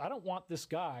street. So I don't want this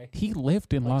guy He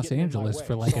lived in like, Los getting in my Angeles way.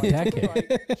 for like So a I took the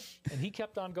decade. right, and he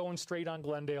kept on going straight on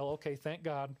Glendale. Okay, thank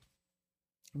God.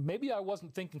 Maybe I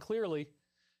wasn't thinking clearly,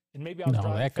 and maybe I was No,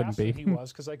 driving that couldn't faster be. than he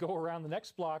was, because I go around the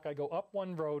next block, I go up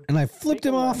one road, And I flipped take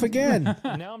him a off right, again.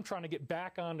 and now I'm trying to get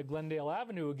back onto Glendale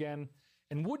Avenue again.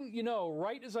 And wouldn't you know,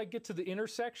 right as I get to the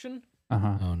intersection,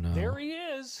 Uh-huh. Oh, no. there he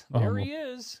is. Oh. There he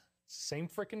is. Same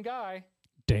freaking guy.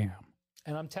 Damn.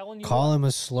 And I'm telling you, Call him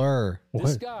a slur. This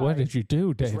What, guy what did you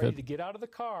do, was ready to David? get out of the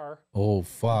car, Oh,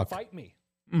 fuck. fight me.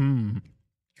 Mm.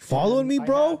 Following me, I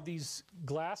bro? had these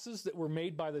glasses that were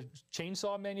made by the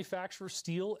chainsaw manufacturer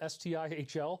Steel,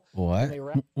 S-T-I-H-L. What? And they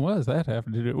What does that have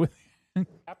to do with?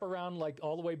 wrap around like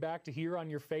all the way back to here on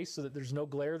your face so that there's no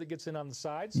glare that gets in on the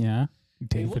sides. Yeah.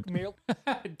 They look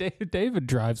David. David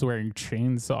drives wearing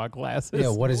chainsaw glasses. Yeah,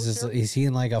 what is this? Is he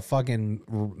in like a fucking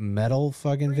metal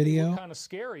fucking video? kind of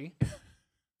scary.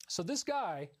 So this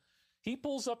guy, he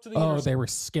pulls up to the Oh, intersection. they were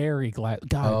scary glasses.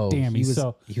 God Oh, damn, he he's was,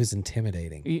 so. he was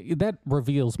intimidating. That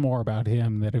reveals more about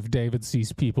him. That if David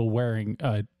sees people wearing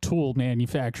tool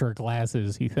manufacturer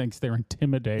glasses, he thinks they're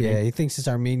intimidating. Yeah, he thinks this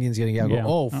Armenian's gonna go, Yeah.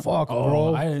 oh, fuck, Oh,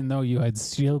 bro. I didn't know you had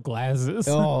steel glasses.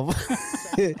 Oh, I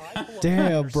pull up to the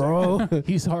damn, bro.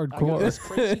 He's I got hardcore. this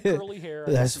crazy curly hair. I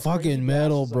got That's these fucking crazy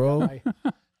metal, glasses, bro. I got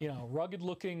my,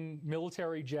 rugged-looking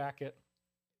military jacket.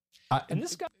 And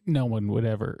this guy, No one would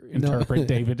ever interpret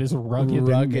David as rugged and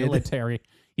Rugged. military.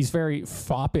 He's very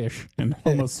foppish and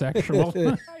homosexual.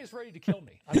 this guy is ready to kill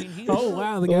me. I mean, he's Oh,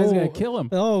 wow, the guy's Oh. going to kill him.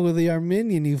 Oh, the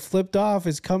Armenian you flipped off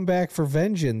has come back for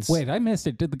vengeance. Wait, I missed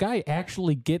it. Did the guy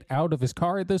actually get out of his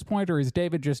car at this point, or is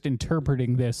David just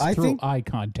interpreting this I through think- eye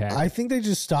contact? I think they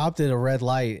just stopped at a red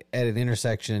light at an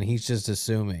intersection and he's just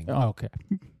assuming. Oh, okay.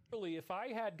 Really, if I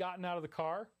had gotten out of the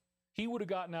car, he would have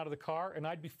gotten out of the car, and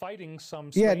I'd be fighting some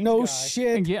Yeah, strange no guy.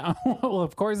 shit. Yeah, well,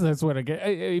 of course that's what I get.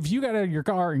 If you got out of your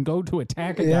car and go to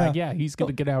attack a Yeah. guy, yeah, he's going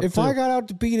to get out If too. I got out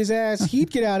to beat his ass,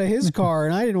 he'd get out of his car,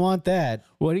 and I didn't want that.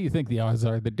 What do you think the odds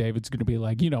are that David's going to be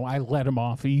like, I let him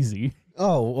off easy?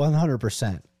 Oh,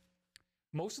 100%.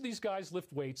 Most of these guys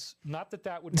lift weights. Not that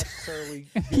that would necessarily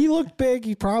He looked big.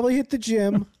 He probably hit the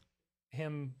gym.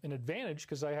 him an advantage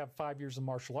because I have 5 years of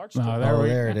martial arts. Oh, training. Oh,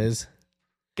 there it is.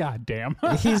 God damn.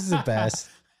 He's the best.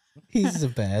 He's the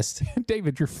best.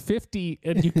 David, you're 50,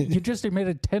 and you just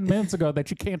admitted 10 minutes ago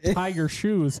that you can't tie your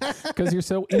shoes because you're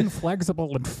so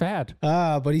inflexible and fat.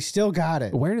 But he still got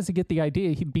it. Where does he get the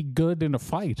idea he'd be good in a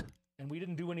fight? And we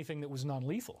didn't do anything that was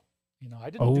non-lethal. I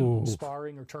didn't Oh. do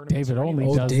sparring or tournaments. David or only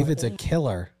anything. Oh, does- David's a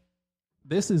killer.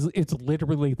 It's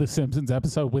literally the Simpsons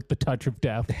episode with the touch of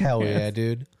death. Hell yeah,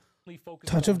 dude. Only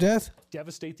focused Touch of on death?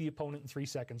 devastate the opponent in 3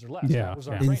 seconds or less. Yeah, That was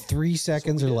our yeah. In training. 3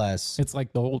 seconds So or we did- less. It's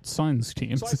like the old Suns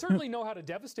teams. So I certainly know how to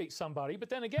devastate somebody, but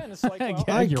then again, it's like, well,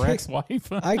 yeah, I your kick-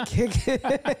 ex-wife. I kick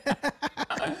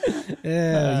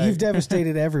Yeah, you've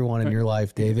devastated everyone in your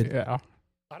life, David. Yeah.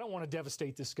 I don't want to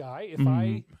devastate this guy. If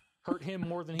I hurt him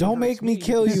more than he Don't hurts make me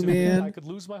kill you, simply, man. I could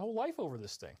lose my whole life over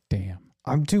this thing. Damn.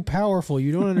 I'm too powerful.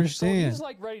 You don't So understand. he's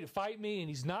like ready to fight me, and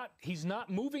he's not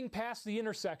moving past the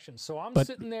intersection. So I'm But-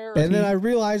 sitting there, And then I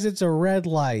realize it's a red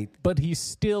light. But he's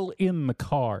still in the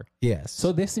car. Yes.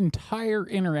 So this entire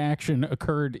interaction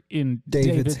occurred in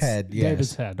David's head, yes.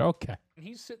 David's head. Okay. and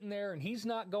he's sitting there, and he's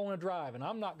not going to drive, and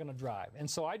I'm not going to drive. And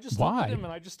so I just Why? looked at him,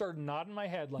 and I just started nodding my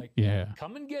head like, Yeah.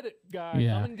 "Come and get it, guy.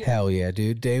 Yeah. Come and get it." Hell yeah,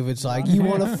 dude. David's like, you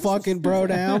want to fucking bro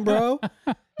down, bro?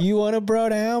 You want to bro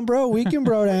down, bro? We can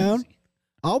bro down.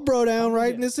 I'll bro down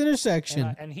right in this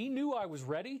intersection. And he knew I was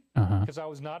ready Uh-huh. because I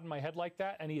was nodding my head like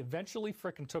that, and he eventually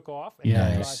frickin' took off. And Yeah.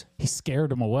 he Nice. drive. He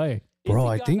scared him away. If Bro, he'd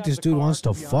I gotten think out this of the dude car, wants to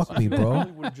be fuck honest, me, I bro.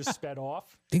 probably would have just sped off.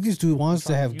 I think this dude wants to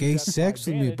Trying have use gay that to my sex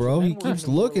with me, advantage, bro. and He then we're keeps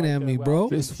gonna go looking like at the, me, well, bro.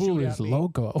 This shoot fool at is me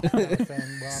loco. kind of thing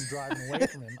while I'm driving away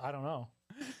from him. I don't know.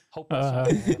 Hope that's not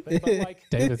gonna happen. But like,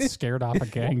 David's scared off a what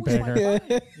was my gangbanger.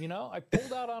 plan? You know, I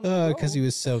pulled out on the Because he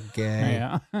was so gay.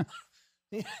 Yeah.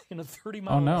 in a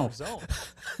 30-mile-an-hour zone.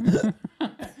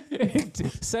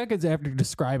 Seconds after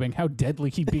describing how deadly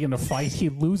he'd be in a fight, he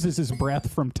loses his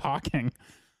breath from talking.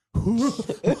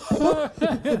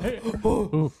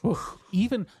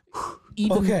 even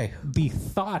Okay. the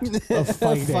thought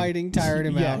of fighting, tired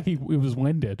him yeah, out. he was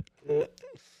winded. And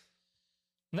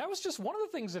that was just one of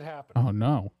the things that happened. Oh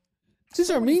no. These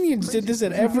Armenians did this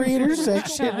at every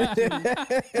intersection.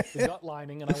 The gut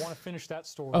lining, and I want to finish that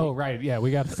story. Oh right, yeah,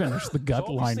 we got to finish the So gut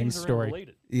all these lining things are story.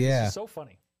 interrelated. Yeah. This is so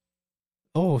funny.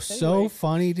 Oh, so Anyway.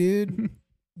 funny, dude.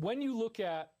 When you look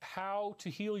at how to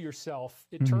heal yourself,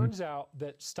 it Mm-hmm. turns out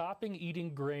that stopping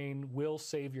eating grain will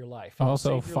save your life.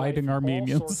 Also, Save your fighting life from all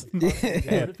Armenians sorts of chronic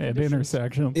degenerative At conditions.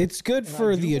 intersections. It's good And I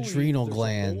for do the believe adrenal there's a whole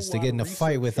glands to lot get of in a fight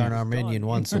research with that's an Armenian done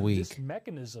once a into week. This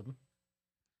mechanism,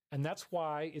 and that's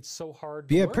why it's so hard.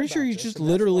 Yeah, to learn pretty sure about he's this, just and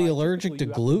that's literally why allergic typically to you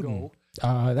have to gluten.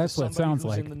 go That's what it somebody sounds who's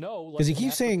like. in the know, like Because he an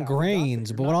keeps saying naturopathic doctor. grains,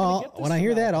 You're but not gonna get when this I from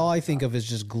hear that, an all I allopathic think of doctor. is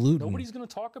just gluten. Nobody's going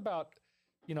to talk about,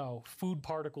 food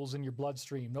particles in your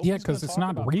bloodstream. Yeah, Nobody's 'cause gonna it's talk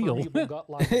not about real. permeable gut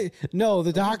lining. No,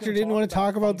 the gonna doctor didn't talk want to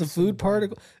talk about about the fungus in the food brain.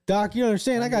 particle. Doc, you don't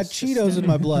understand. I And got this Cheetos in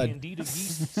my systemic blood. Candida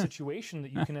yeast situation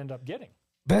that you can end up getting.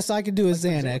 Best I can do is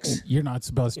Like, for example, Xanax. You're not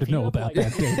supposed to If you know have, about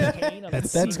like, that, David. pain on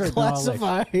That's the That's secret knowledge.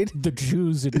 classified. The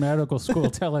Jews in medical school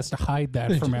tell us to hide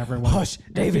that from everyone. Hush,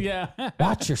 David. Yeah.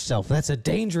 Watch yourself. That's a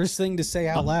dangerous thing to say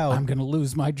out loud. I'm going to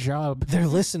lose my job. They're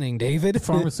listening, David.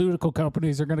 Pharmaceutical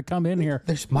companies are going to come in here.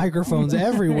 There's microphones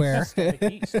everywhere. systemic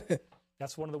yeast.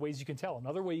 That's one of the ways you can tell.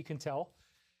 Another way you can tell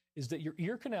is that your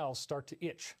ear canals start to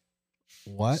itch.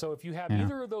 What? So if you have Yeah.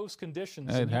 either of those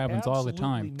conditions, It then you happens all the absolutely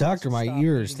time. must Doctor, my stop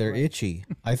ears, eating they're grain. itchy.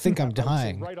 I think I'm I would say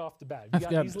dying. right off the bat. You I've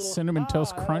got got these little, cinnamon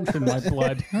toast "Ah, crunch in my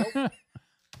blood. Nope.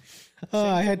 Oh,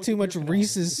 I thing had with too the much ear canals.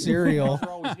 Reese's If your cereal. ears are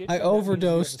always itchy, I that means you have a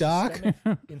overdosed, Doc. systemic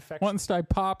infection. Once I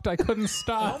popped, I couldn't And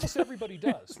stop. almost everybody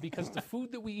does because the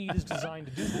food that we eat is designed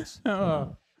to do this.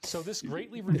 Oh. So this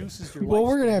greatly reduces your Well,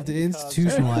 we're going to lifespan have to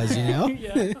because institutionalize, you know?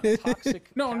 Yeah.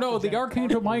 toxic No, the pathogenic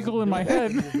Archangel particles Michael in my build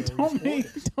head up in your told me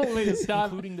organs, to stop.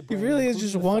 including the He brain, really is including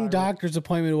just the one thyroid. doctor's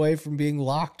appointment away from being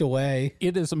locked away.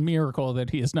 It is a miracle that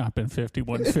he has not been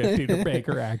 5150 to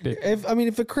Baker acted.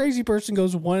 If a crazy person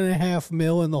goes 1.5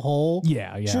 mil in the hole,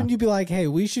 Yeah. shouldn't you be like, hey,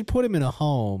 we should put him in a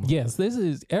home? Yes, this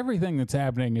is everything that's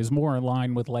happening is more in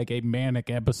line with like a manic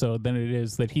episode than it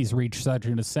is that he's reached such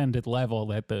an ascended level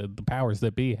that the powers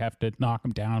that be have to knock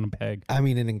him down a peg. I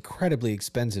mean, an incredibly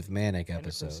expensive manic endocrine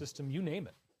episode. system, you name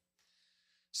it.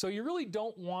 So you really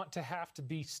don't want to have to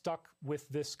be stuck with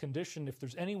this condition if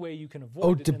there's any way you can avoid Oh,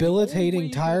 it. And the debilitating only way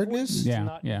you can avoid tiredness? it is to Yeah,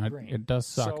 not eat yeah, grain. it does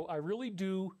suck. So I really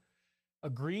do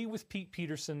agree with Pete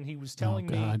Peterson. He was Oh telling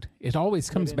me God, it always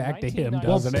comes in back to him, 1996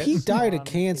 Well, doesn't it? Pete died of on a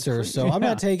cancer, so Christian I'm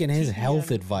not taking his TBN health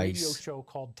radio advice. show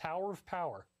called Tower of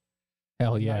Power.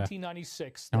 Hell In yeah.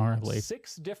 1996, that Gnarly.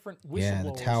 6 different whistleblowers Yeah,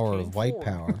 the Tower came of White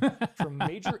forward Power. from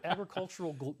major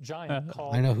agricultural giant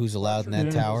called I know who's allowed in that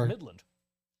Procter & Gamble's tower. Midland.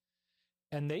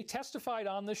 And they testified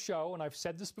on this show, and I've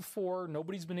said this before,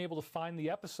 nobody's been able to find the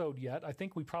episode yet. I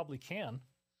think we probably can,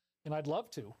 and I'd love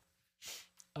to.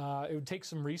 It would take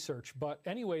some research. But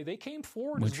anyway, they came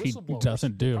forward Which as he whistleblowers.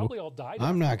 doesn't They do. probably all died.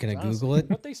 I'm not afterwards, gonna honestly. Google it.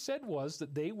 What they said was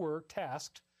that they were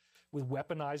tasked with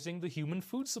weaponizing the human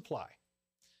food supply.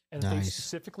 And they Nice.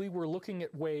 specifically were looking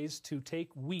at ways to take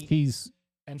wheat He's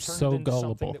and turn so it into gullible.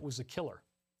 something that was a killer.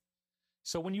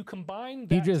 So when you combine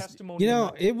He that just- testimony, You know,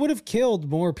 and it would have killed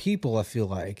more people, I feel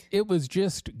like. it was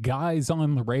just guys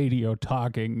on the radio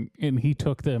talking, and he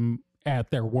took them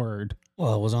at their word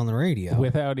Well, it was on the radio.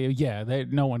 without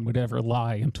no one would ever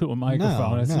lie into a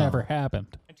microphone. It's no. never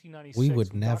happened. 1996 We would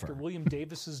with never. Dr. William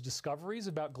Davis's discoveries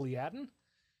about gliadin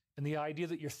and the idea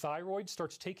that your thyroid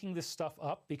starts taking this stuff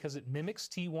up because it mimics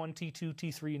T1, T2,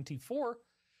 T3, and T4,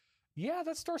 yeah,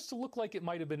 that starts to look like it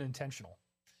might have been intentional.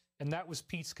 And that was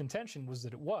Pete's contention, was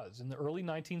that it was. In the early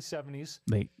 1970s,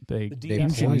 They the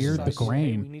engineered the DSA said, "Hey,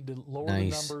 grain. we need to lower the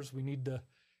numbers. We need the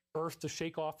Earth to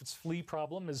shake off its flea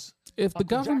problem." If the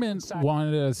government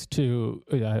wanted us to,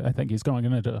 I think he's going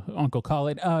into Uncle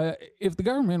Colin. If the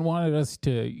government wanted us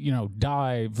to,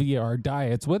 die via our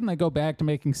diets, wouldn't they go back to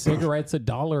making cigarettes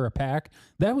 $1 a pack?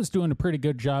 That was doing a pretty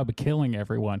good job of killing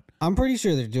everyone. I'm pretty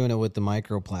sure they're doing it with the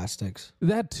microplastics.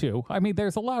 That too. I mean,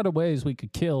 there's a lot of ways we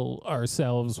could kill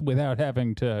ourselves without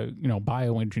having to,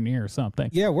 bioengineer something.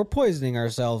 Yeah, we're poisoning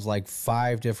ourselves like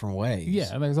 5 different ways.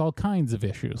 Yeah, there's all kinds of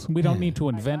issues. We don't need to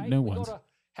invent new ones. We gotta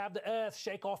have the Earth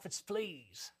shake off its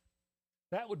fleas.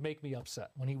 That would make me upset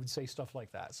when he would say stuff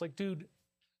like that. It's like, dude,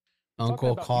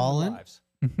 Uncle Colin?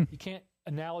 You can't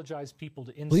analogize people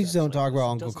to insects. Please don't talk about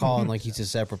It Uncle doesn't Colin make like he's a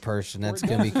sense. separate person. Or That's it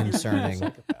going to be doesn't. You're a concerning.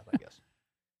 psychopath, I guess.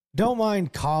 Don't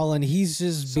mind Colin. He's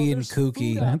just So being there's food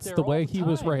kooky. out That's there the all way the he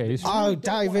was time that raised. you really Oh,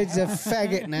 don't wanna David's a have.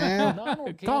 faggot now.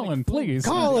 Non-organic Colin, food please. that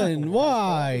Colin, has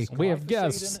why? all this We have glyphosate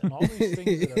guests. in it and all these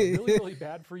things that are really, really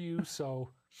bad for you.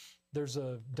 So there's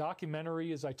a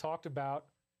documentary, as I talked about,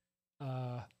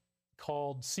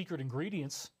 called Secret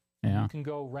Ingredients. Yeah. You can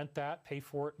go rent that, pay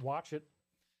for it, watch it.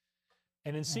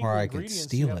 And in Or Secret I could Ingredients,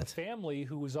 steal you have it. a family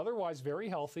who is otherwise very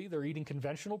healthy. They're eating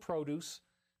conventional produce.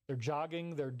 They're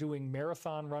jogging. They're doing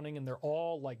marathon running, and they're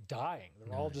all like dying.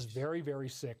 They're all just very, very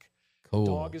sick. Cool.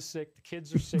 The dog is sick. The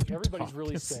kids are sick. Everybody's Dog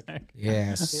really is sick. Yeah, They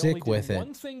only sick did with it.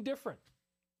 one thing different.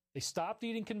 They stopped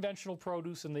eating conventional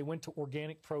produce and they went to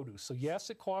organic produce. So yes,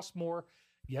 it costs more.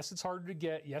 Yes, it's harder to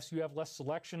get. Yes, you have less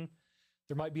selection.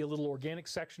 There might be a little organic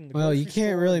section. In the Well, you grocery can't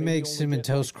store. really Maybe make you only Cinnamon get,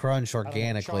 Toast Crunch I don't know,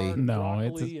 organically. chard, No,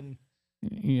 broccoli, and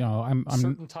I'm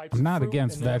certain types I'm of not fruit,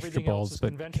 against and then everything else vegetables, is but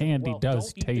conventional. candy Well, does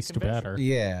don't eat the taste conventional. better.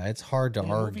 Yeah, it's hard to In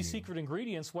the movie argue. Secret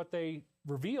Ingredients, what they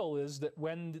reveal is that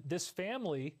when this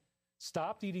family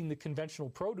stopped eating the conventional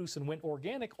produce and went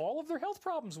organic, all of their health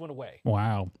problems went away.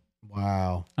 Wow.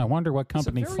 Wow. I wonder what It's a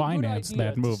company very good financed idea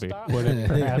that to movie. stop Would it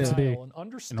perhaps be denial and an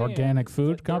understand organic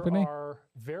food that company? There are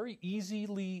very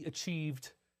easily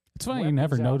achieved. It's funny he weapons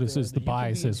never out there notices that the you can be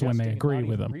biases when ingesting they and agree not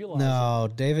with even him. realize it. No,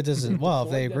 David doesn't. Well,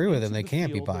 if they Deploy agree them with him, into they the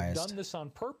can't be field. They've biased. done this on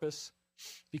purpose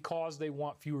because they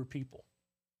want fewer people.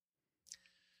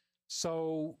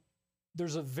 So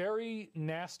there's a very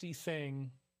nasty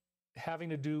thing having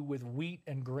to do with wheat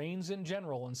and grains in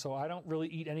general, and so I don't really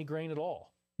eat any grain at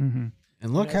all. Mm-hmm.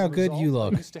 And look And as how a good you result,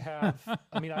 look. I used to have.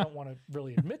 I mean, I don't want to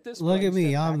really admit this. but Look I at used to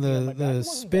me. have I'm acne on the- my back. the It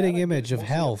wasn't spitting bad. I'd image get it of mostly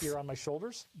up health. here on my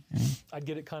shoulders. I'd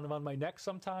get it kind of on my neck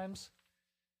sometimes.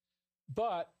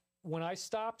 But when I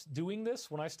stopped doing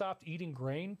this, when I stopped eating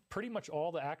grain, pretty much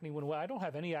all the acne went away. I don't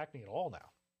have any acne at all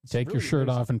now. It's Take your really shirt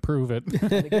amazing. off and prove it.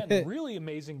 And again, the really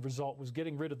amazing result was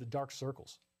getting rid of the dark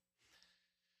circles.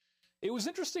 It was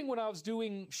interesting when I was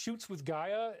doing shoots with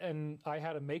Gaia, and I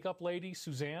had a makeup lady,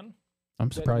 Suzanne. I'm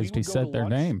that we surprised he would go said to their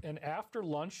lunch, name. And after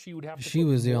lunch, she would have to She put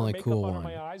was the more only makeup cool under one.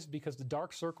 my eyes because the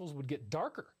dark circles would get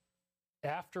darker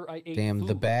after I ate Damn, food.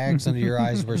 the bags under your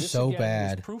eyes were This, so again,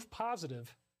 bad. was proof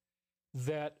positive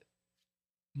that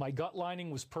my gut lining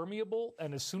was permeable,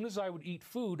 and as soon as I would eat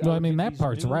food, Well, I would mean, get that these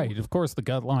part's new right. Of course, the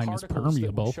gut line is particles that would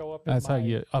permeable. show up in That's how my-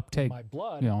 you uptake, my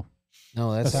blood. No,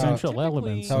 that's how. essential Typically,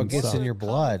 elements. how it and gets stuff. in your common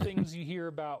blood. Things you hear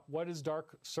about what is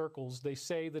dark circles, they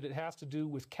say that it has to do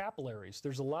with capillaries.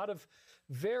 There's a lot of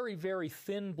very, very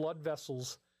thin blood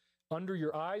vessels under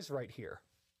your eyes right here.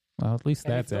 Well, at least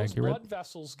And that's if those accurate. blood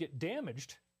vessels get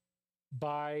damaged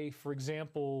by, for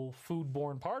example,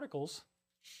 foodborne particles,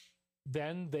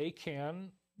 then they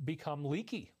can become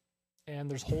leaky. And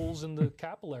there's holes in the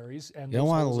capillaries. And You don't those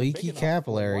want holes are big leaky enough for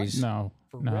capillaries. what? No,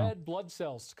 For no. red blood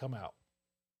cells to come out.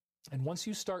 And once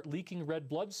you start leaking red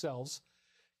blood cells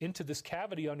into this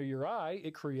cavity under your eye,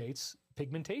 it creates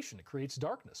pigmentation. It creates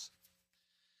darkness.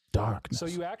 Darkness. So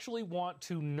you actually want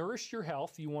to nourish your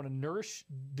health. You want to nourish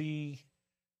the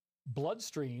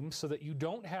bloodstream so that you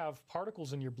don't have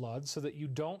particles in your blood, so that you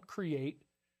don't create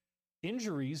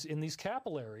injuries in these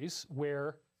capillaries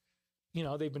where, you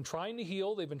know, they've been trying to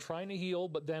heal,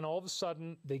 but then all of a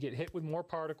sudden they get hit with more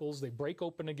particles, they break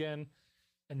open again,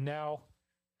 and now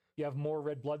you have more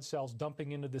red blood cells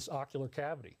dumping into this ocular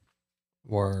cavity.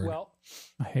 Word. Well,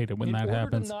 I hate it when in that order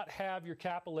happens. to not have your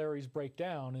capillaries break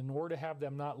down, in order to have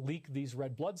them not leak these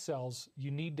red blood cells, you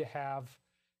need to have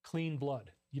clean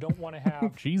blood. You don't want to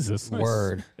have Jesus.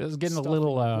 Word. It was getting a stuff in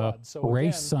little your blood. So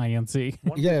race again, sciencey.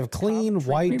 one of You gotta the have top clean treatments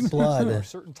white are blood.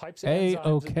 certain types of enzymes that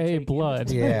you A-OK take in blood.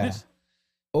 between Yeah. meals.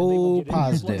 And they will Oh, get into your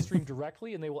positive. bloodstream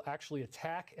directly, and they will actually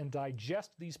attack and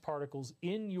digest these particles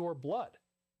in your blood.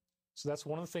 So that's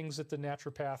one of the things that the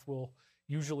naturopath will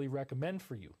usually recommend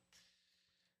for you.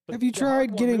 But Have you the hard tried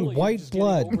one getting really is white just getting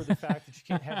blood? over the fact that you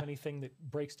can't have anything that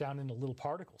breaks down into little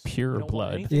particles. Pure You don't want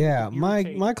blood. anything Yeah, that my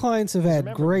irritate. clients have Because had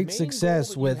remember, the great main success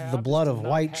goal that you with have the is blood to of not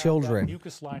white have that children.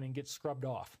 mucus lining gets scrubbed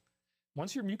off.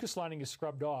 Once your mucus lining is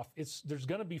scrubbed off, there's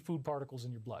going to be food particles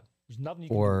in your blood. There's nothing you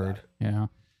can do Word. about it. Yeah.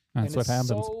 That's And what it's happens.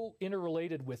 so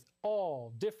interrelated with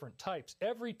all different types,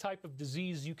 every type of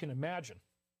disease you can imagine.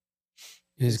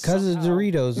 It's because of somehow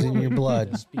Doritos in your correlated with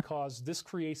blood. this because this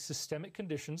creates systemic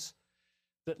conditions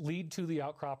that lead to the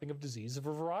outcropping of disease of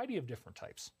a variety of different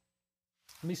types.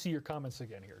 Let me see your comments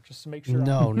again here, just to make sure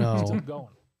No, I'm no. still going.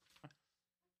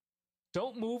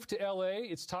 Don't move to LA.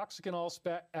 It's toxic in all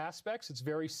aspects. It's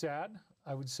very sad.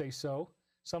 I would say so.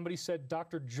 Somebody said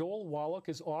Dr. Joel Wallach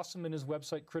is awesome in his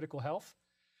website, Critical Health.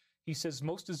 He says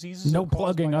most diseases No are caused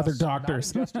plugging by other us not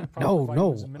doctors. ingesting proper No,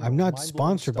 vitamins and I'm minerals. not Mind-blowing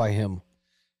sponsored by stuff. him.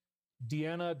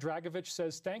 Deanna Dragovich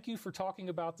says, thank you for talking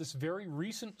about this very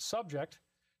recent subject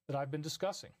that I've been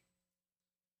discussing.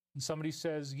 And somebody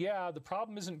says, yeah, the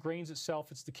problem isn't grains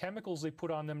itself, it's the chemicals they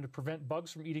put on them to prevent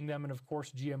bugs from eating them, and of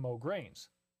course, GMO grains.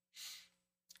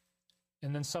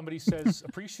 And then somebody says,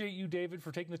 appreciate you, David,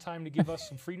 for taking the time to give us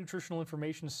some free nutritional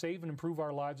information to save and improve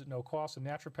our lives at no cost. A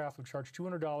naturopath would charge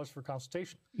 $200 for a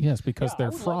consultation. Yes, because Yeah, they're I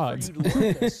would frauds. like for you to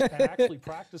learn this and actually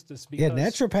practice this because Yeah,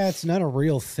 naturopath's not a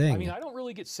real thing. I mean, I don't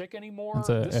really get sick anymore. It's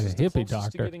a This is the hippie closest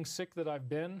to doctor. getting sick that I've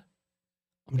been.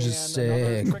 I'm just And another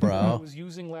sick, trick that I bro. was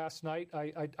using last night.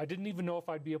 I didn't even know if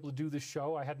I'd be able to do this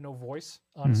show. I had no voice,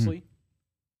 honestly.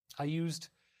 I used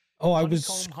Oh, I was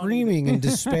honeycomb honey screaming in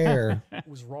despair. it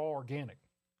was raw organic.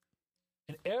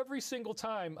 And every single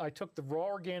time I took the raw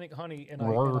organic honey and I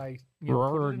put Raw it in my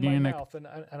organic. mouth, and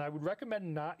I would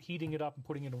recommend not heating it up and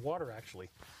putting it in water, actually.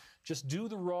 Just do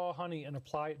the raw honey and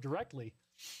apply it directly.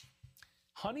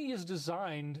 Honey is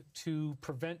designed to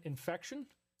prevent infection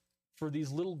for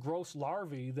these little gross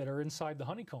larvae that are inside the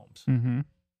honeycombs. Mm-hmm.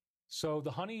 So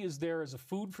the honey is there as a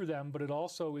food for them, but it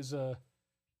also is a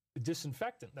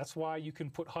disinfectant. That's why you can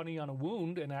put honey on a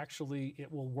wound and actually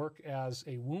it will work as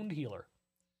a wound healer.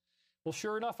 Well,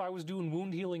 sure enough, I was doing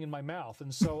wound healing in my mouth,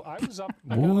 and so I was up.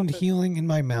 I got Wound up at healing in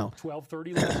my mouth.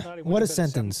 12:30 last night. I went What to a bed at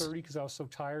sentence. 7:30 because I was so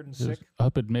tired and Just sick.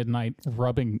 up at midnight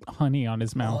rubbing honey on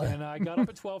his mouth. And I got up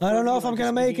at 12:30. I don't know if I'm and gonna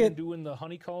just make began it. Doing the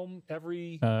honeycomb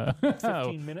every Oh.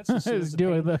 15 minutes as soon He's as the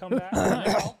doing pain would the- come back.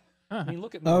 You know? I mean,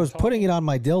 look at me. I I'm was putting talking. it on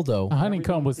my dildo. A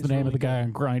honeycomb was the is name of really the guy good.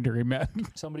 on Grindr he met.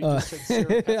 Somebody just said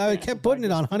Sarah I Peckham kept putting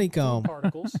it on digest food honeycomb.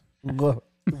 particles. Ugh.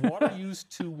 The water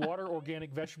used to water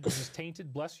organic vegetables is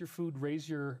tainted. Bless your food, raise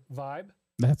your vibe.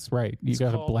 That's right. You It's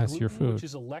got to called bless your gluten, food. which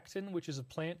is a lectin, which is a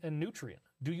plant and nutrient.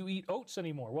 Do you eat oats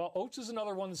anymore? Well, oats is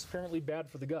another one that's apparently bad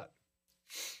for the gut.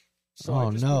 So I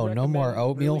Oh, just no, would no more recommend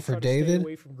oatmeal really for try to stay David?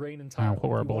 away from grain and Tylenol. If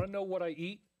horrible. you want to know what I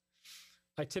eat?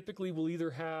 I typically will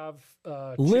either have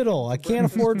Little. chicken I for can't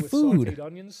breakfast afford with food. sauteed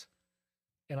onions,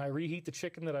 and I reheat the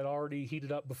chicken that I'd already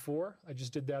heated up before. I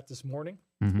just did that this morning.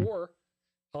 Mhm. Or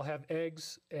I'll have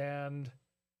eggs and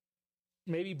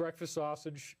maybe breakfast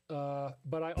sausage,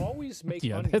 but I always make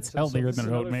Yeah, onions. that's And so healthier this is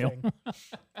than another oatmeal. thing.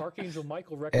 Archangel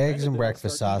Michael recommended Eggs and that I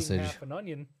breakfast start eating sausage. half an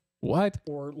onion What?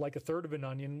 or like a third of an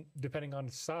onion, depending on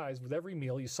its size. With every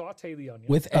meal, you saute the onion.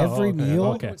 With Oh, every okay, meal?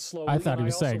 Okay. Do it slowly, I thought and he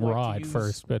was I also saying like to raw at use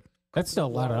first, but that's still a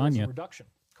coconut lot of water as a onion. reduction.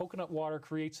 Coconut water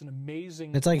creates an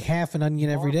amazing. It's like half an onion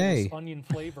every marvelous day. onion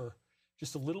flavor.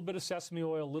 Just a little bit of sesame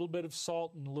oil, a little bit of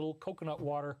salt, and a little coconut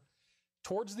water.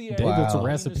 Towards the edge, David's Wow. the onion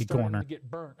recipe is starting corner. to get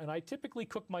burnt, and I typically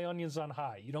cook my onions on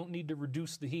high. You don't need to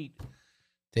reduce the heat.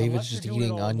 David's Unless just you're doing it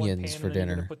eating all in one onions pan for and then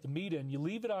you're gonna dinner. Put the meat in. You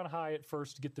leave it on high at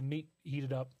first to get the meat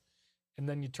heated up, and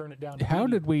then you turn it down. To How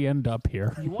medium. did we end up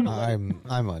here? You want to let it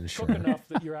I'm cook unsure. enough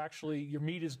that you're actually your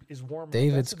meat is warm. enough.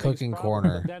 David's That's the biggest cooking problem.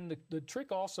 corner. But then the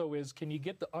trick also is, can you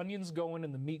get the onions going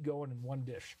and the meat going in one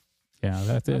dish? Yeah,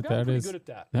 that's I've it. gotten That pretty is good at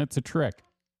that. that's a trick.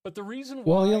 But the reason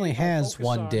Well, why he only I has focus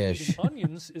one on dish. eating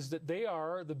onions is that they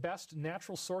are the best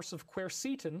natural source of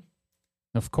quercetin,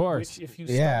 Of course. which, if you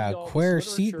Yeah, study all this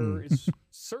quercetin. literature, is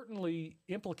certainly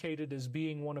implicated as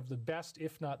being one of the best,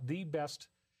 if not the best,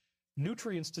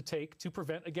 nutrients to take to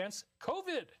prevent against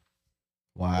COVID and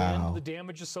Wow. the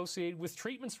damage associated with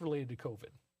treatments related to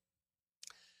COVID.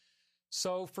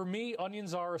 So for me,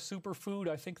 onions are a superfood.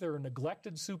 I think they're a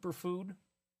neglected superfood,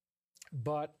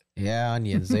 but Yeah,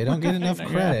 onions. They don't get enough Yeah.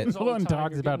 credit. No one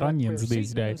talks about onions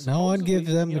these days. No one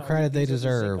gives them the credit they these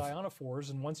are the deserve. zinc ionophores,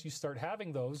 and once you start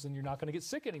having those, then you're not going to get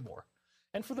sick anymore.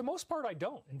 And for the most part, I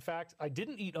don't. In fact, I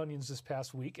didn't eat onions this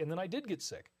past week, and then I did get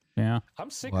sick. Yeah. I'm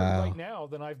sicker Wow. right now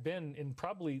than I've been in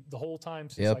probably the whole time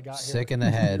since I Yep, got sick here in the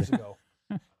 2 head. years ago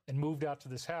and moved out to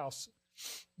this house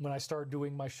when I started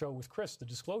doing my show with Chris, The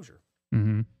Disclosure.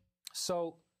 Mm-hmm.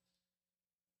 So,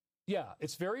 yeah,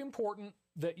 it's very important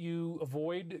that you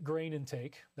avoid grain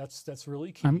intake. That's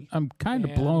really key. I'm kind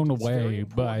of And blown it's very away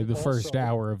by important the first also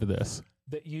hour of this.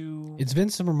 that you It's been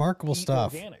some remarkable eat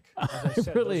stuff. organic. As I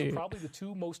said, Really- those are probably the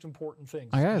two most important things.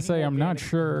 I gotta Eating say, I'm not organic and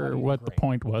sure eating what the grain.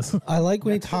 point was. I like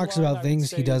when he Next in talks line, I about would things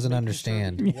say, he is doesn't making sure that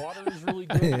understand. your water is really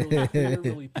good, really clear,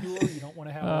 really pure. You don't want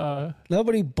to have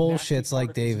Nobody nasty bullshits like particles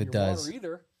in David your water does.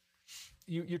 Either.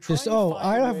 You're Just, trying to I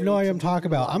find a have way no idea to I'm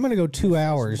talking live your about. I'm going to life go 2 with as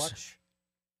hours. much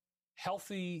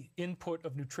healthy input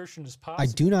of nutrition as I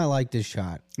possible. do not like this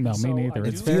shot. No, So me I neither. do It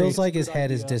It's think very, feels it's a like his good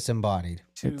head is idea disembodied.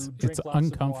 to it's drink lots of water.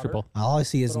 uncomfortable. All I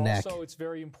see is But neck. also, it's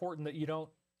very important that you don't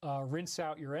rinse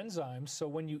out your enzymes. So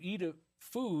when you eat a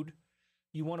food,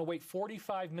 you want to wait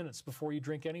 45 minutes before you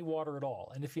drink any water at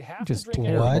all. And if you have Just to drink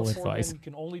terrible any water before advice. then, you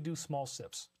can only do small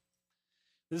sips.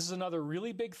 This is another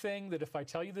really big thing that if I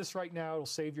tell you this right now, it'll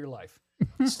save your life.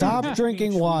 Stop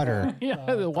drinking water.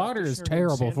 Yeah, the water is practitioner named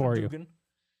terrible Sandra for you. Dugan.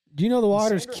 Do you know the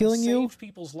water's Sandra killing you? saved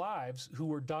people's lives who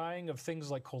were dying of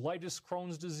things like colitis,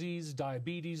 Crohn's disease,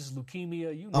 diabetes,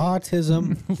 leukemia, you name it.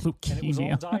 Autism. And it was all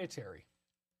Leukemia. dietary.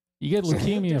 You get So in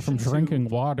leukemia from addition to- drinking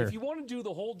water. If you want to do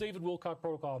the whole David Wilcock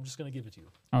protocol, I'm just going to give it to you.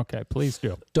 Okay, please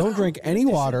do. Don't drink any In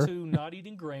addition water. to not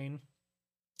eating grain,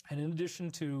 and in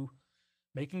addition to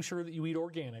making sure that you eat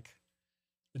organic,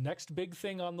 the next big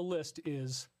thing on the list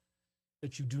is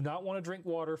that you do not want to drink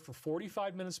water for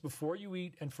 45 minutes before you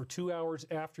eat and for 2 hours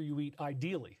after you eat,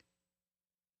 ideally.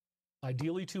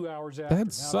 Ideally, 2 hours after. Now,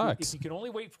 sucks. If you can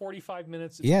only wait 45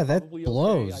 minutes, it's Yeah, that probably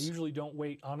blows. Okay. I usually don't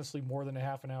wait, honestly, more than a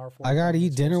half an hour. I got to 45 eat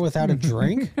minutes dinner most without a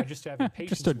drink? I just have impatience.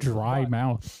 Just a with your dry body.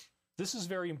 mouth. This is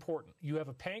very important. You have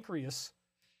a pancreas.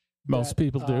 Most that,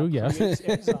 people do, yes. creates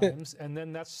enzymes, and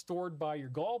then that's stored by your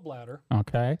gallbladder,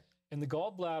 Okay. and the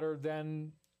gallbladder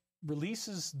then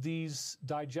releases these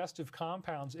digestive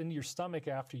compounds into your stomach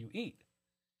after you eat.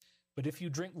 But if you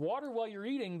drink water while you're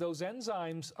eating, those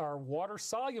enzymes are water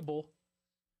soluble,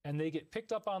 and they get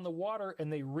picked up on the water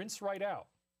and they rinse right out.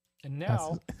 And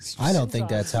now, I don't think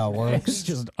that's how it It's works.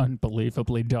 just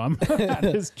unbelievably dumb. That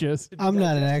is just. I'm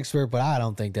not an expert, but I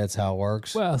don't think that's how it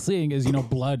works. Well, seeing as,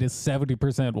 blood is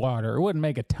 70% water, it wouldn't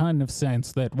make a ton of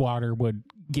sense that water would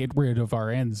get rid of our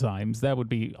enzymes. That would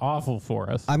be awful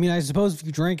for us. I mean, I suppose if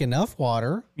you drink enough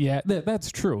water. Yeah, that's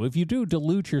true. If you do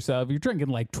dilute yourself, you're drinking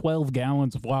like 12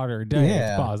 gallons of water a day,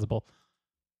 Yeah. it's possible.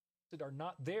 that are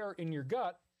not there in your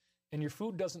gut, and your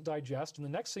food doesn't digest, and the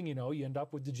next thing you know, you end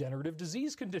up with degenerative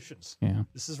disease conditions. Yeah.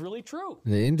 This is really true.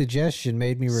 The indigestion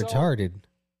made me So- retarded.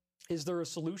 Is there a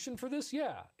solution for this?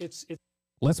 Yeah. It's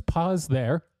Let's pause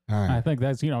there. All I right. think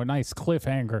that's, a nice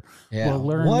cliffhanger. Yeah. We'll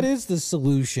learn. What is the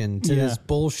solution to Yeah. this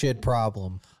bullshit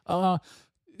problem?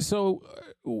 So,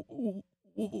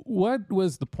 what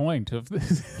was the point of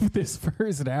this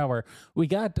first hour? We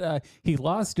got, he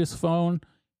lost his phone.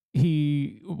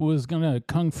 He was going to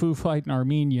kung fu fight an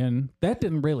Armenian. That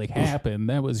didn't really happen.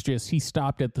 That was just, he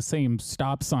stopped at the same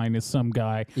stop sign as some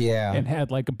guy Yeah. and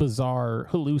had like a bizarre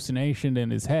hallucination in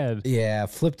his head. Yeah.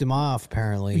 Flipped him off,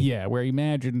 apparently. Yeah, where he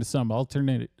imagined some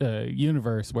alternate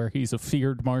universe where he's a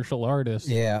feared martial artist.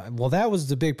 Yeah. Well, that was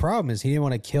the big problem is he didn't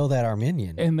want to kill that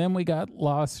Armenian. And then we got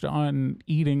lost on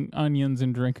eating onions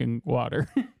and drinking water.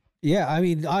 Yeah. I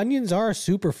mean, onions are a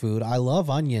superfood. I love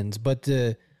onions, but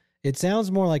it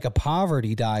sounds more like a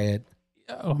poverty diet.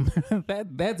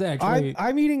 That's actually...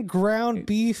 I'm eating ground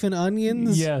beef and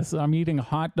onions. Yes, I'm eating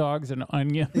hot dogs and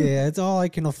onion Yeah, it's all I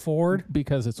can afford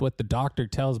because it's what the doctor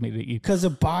tells me to eat. because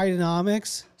of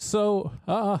Bidenomics. So,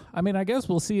 I guess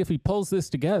we'll see if he pulls this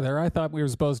together. I thought we were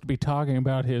supposed to be talking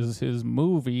about his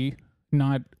movie,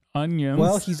 not onions.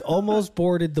 Well, he's almost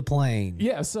boarded the plane.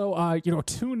 yeah, so,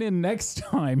 tune in next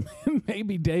time.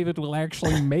 Maybe David will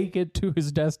actually make it to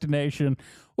his destination,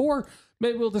 or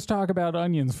maybe we'll just talk about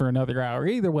onions for another hour.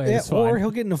 Either way, Yeah, it's fine. or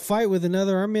he'll get in a fight with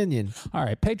another Armenian. All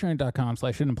right,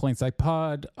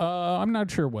 patreon.com/hiddenplainsightpod. I'm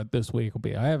not sure what this week will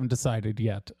be. I haven't decided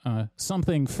yet.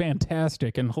 Something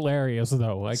fantastic and hilarious,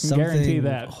 though. I can guarantee Something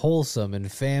that. wholesome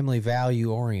and family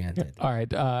value oriented. All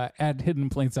right, at Hidden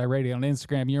Plain Sight Radio on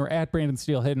Instagram. You're at Brandon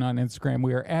Steele Hidden on Instagram.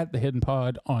 We are at The Hidden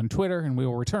Pod on Twitter, and we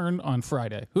will return on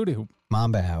Friday. Hoodoo.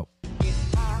 Mamba out.